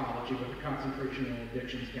in psychology with a concentration in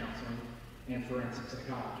addictions counseling and forensic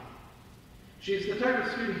psychology. She is the type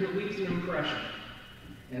of student who leaves an impression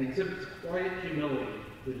and exhibits quiet humility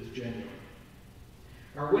that is genuine.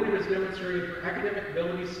 Our winner has demonstrated her academic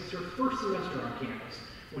abilities since her first semester on campus,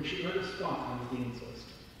 when she earned a spot on the Dean's List.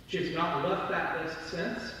 She has not left that list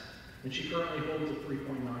since, and she currently holds a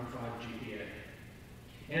 3.95 GPA.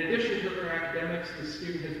 In addition to her academics, this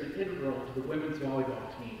student has been integral to the women's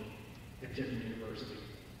volleyball team at Tiffin University.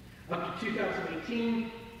 Up to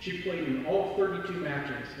 2018, she played in all 32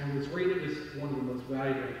 matches and was rated as one of the most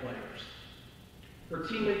valuable players. Her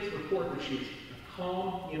teammates report that she is a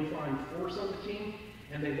calm, unifying force on the team,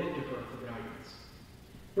 and they look to her for guidance.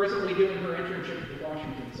 Presently doing her internship at the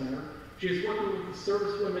Washington Center, she is working with the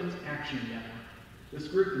Service Women's Action Network. This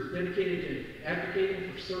group is dedicated to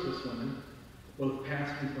advocating for service women, both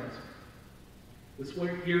past and present. This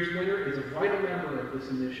year's winner is a vital member of this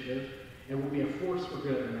initiative and will be a force for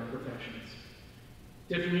good in our professions.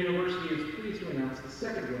 Tiffin University is pleased to announce the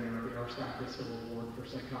second winner of the R. Scott Biscoe Award for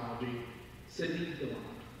Psychology, Sydney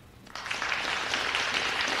DeLong.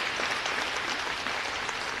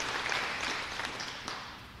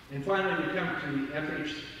 And finally, we come to the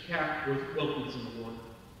FH Cap Wilkinson Award.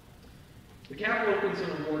 The Cap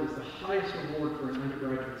Wilkinson Award is the highest award for an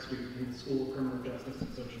undergraduate student in the School of Criminal Justice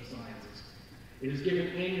and Social Sciences. It is given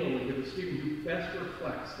annually to the student who best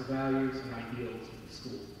reflects the values and ideals of the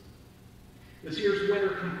school. This year's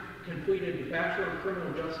winner completed the Bachelor of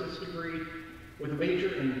Criminal Justice degree with a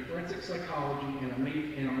major in forensic psychology and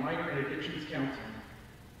a minor in addictions counseling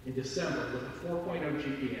in December with a 4.0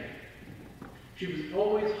 GPA. She was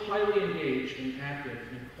always highly engaged and active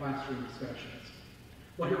in classroom discussions,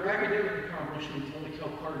 but her academic accomplishments only tell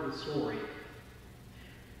part of the story.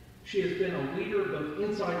 She has been a leader both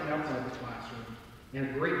inside and outside the classroom and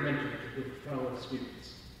a great mentor to her fellow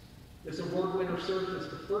students. This award winner serves as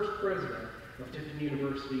the first president of Tiffin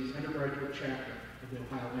University's undergraduate chapter of the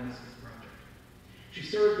Ohio Innocence Project. She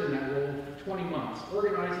served in that role for 20 months,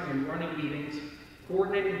 organizing and running meetings,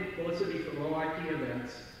 coordinating publicity for OIP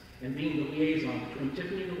events, and being the liaison between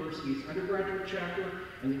Tiffin University's undergraduate chapter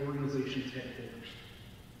and the organization's headquarters.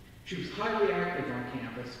 She was highly active on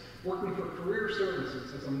campus, working for career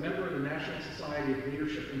services as a member of the National Society of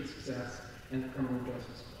Leadership and Success and the Criminal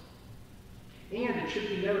Justice Club. And it should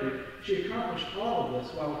be noted, she accomplished all of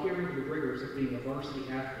this while adhering to the rigors of being a varsity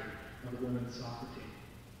athlete on the women's soccer team.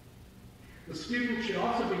 The student should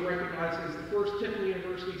also be recognized as the first Tiffin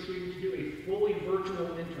University student to do a fully virtual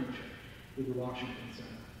internship with the Washington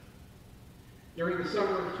Center. During the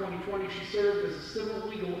summer of 2020, she served as a civil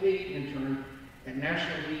legal aid intern at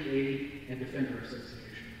National Legal Aid and Defender Association.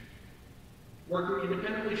 Working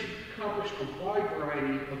independently, she accomplished a wide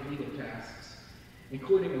variety of legal tasks,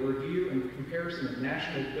 including a review and comparison of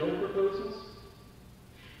national bill proposals.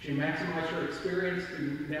 She maximized her experience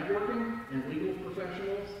through networking and legal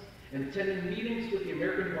professionals and attending meetings with the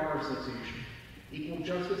American Bar Association, Equal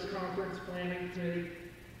Justice Conference Planning Committee,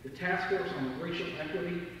 the Task Force on Racial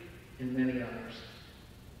Equity, and many others.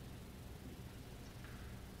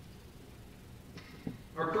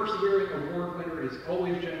 Our persevering award winner is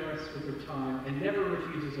always generous with her time and never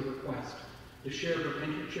refuses a request to share her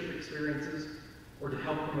internship experiences or to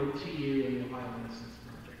help promote TU and the Ohio Innocence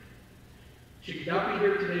Project. She could not be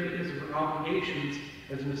here today because of her obligations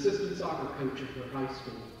as an assistant soccer coach at her high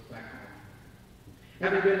school back home.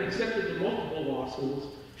 Having been accepted to multiple law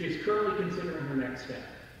schools, she is currently considering her next step.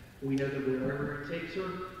 We know that wherever it takes her,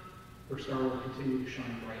 her star will continue to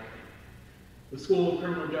shine brightly. The School of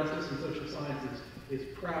Criminal Justice and Social Sciences is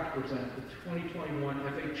proud to present the 2021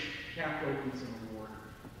 FH Cap Wilkinson Award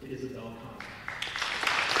to Isabel Conley.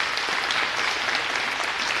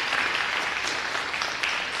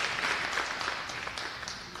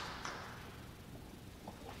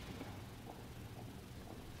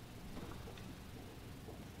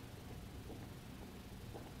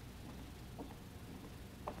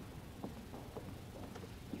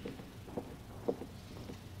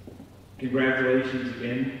 Congratulations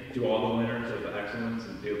again to all the winners of the Excellence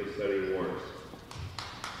in Field of Study Awards.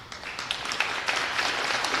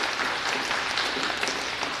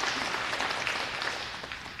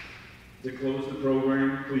 To close the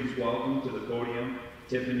program, please welcome to the podium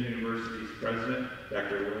Tiffin University's President,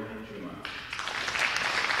 Dr. William Schumann.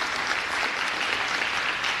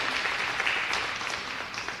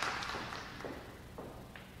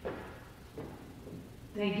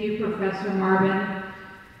 Thank you, Professor Marvin.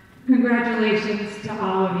 Congratulations to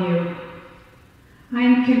all of you. I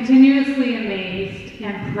am continuously amazed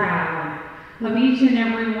and proud of each and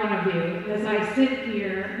every one of you as I sit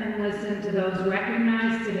here and listen to those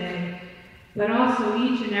recognized today, but also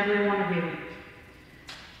each and every one of you.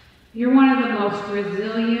 You're one of the most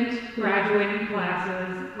resilient graduating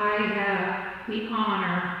classes I have the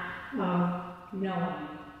honor of knowing.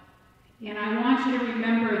 And I want you to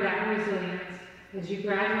remember that resilience as you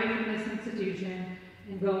graduate from this institution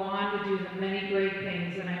and go on to do the many great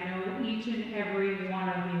things that I know each and every one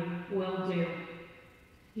of you will do.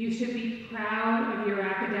 You should be proud of your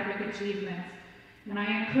academic achievements, and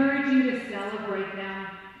I encourage you to celebrate them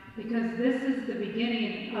because this is the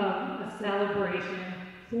beginning of a celebration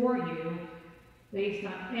for you based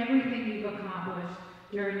on everything you've accomplished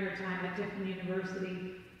during your time at Tiffin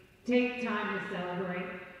University. Take time to celebrate.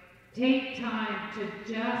 Take time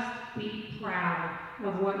to just be proud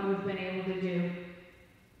of what you've been able to do.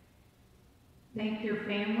 Thank your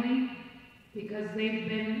family because they've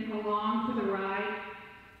been along for the ride.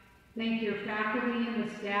 Thank your faculty and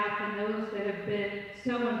the staff and those that have been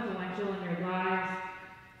so influential in your lives.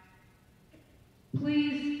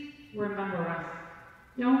 Please remember us.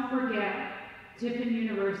 Don't forget Tiffin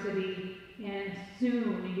University and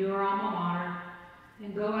soon your alma mater,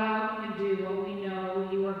 and go out and do what we know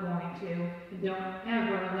you are going to, and don't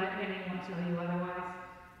ever let anyone tell you otherwise.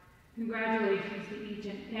 Congratulations to each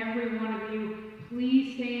and every one of you.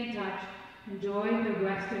 Please stay in touch, enjoy the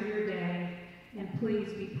rest of your day, and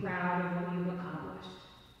please be proud of what you've accomplished.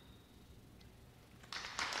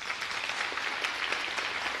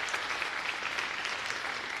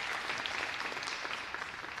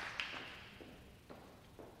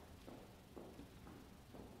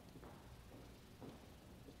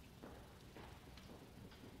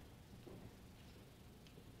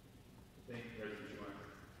 Thank you, President Schweizer.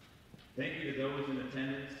 Thank you to those in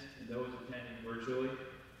attendance and those attending virtually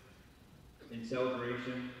in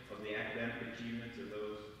celebration of the academic achievements of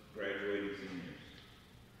those graduating seniors.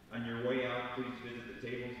 On your way out, please visit the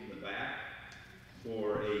tables in the back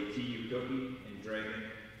for a TU cookie and dragon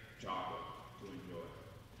chocolate to enjoy.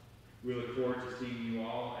 We look forward to seeing you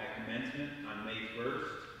all at commencement on May 1st.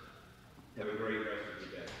 Have a great rest of the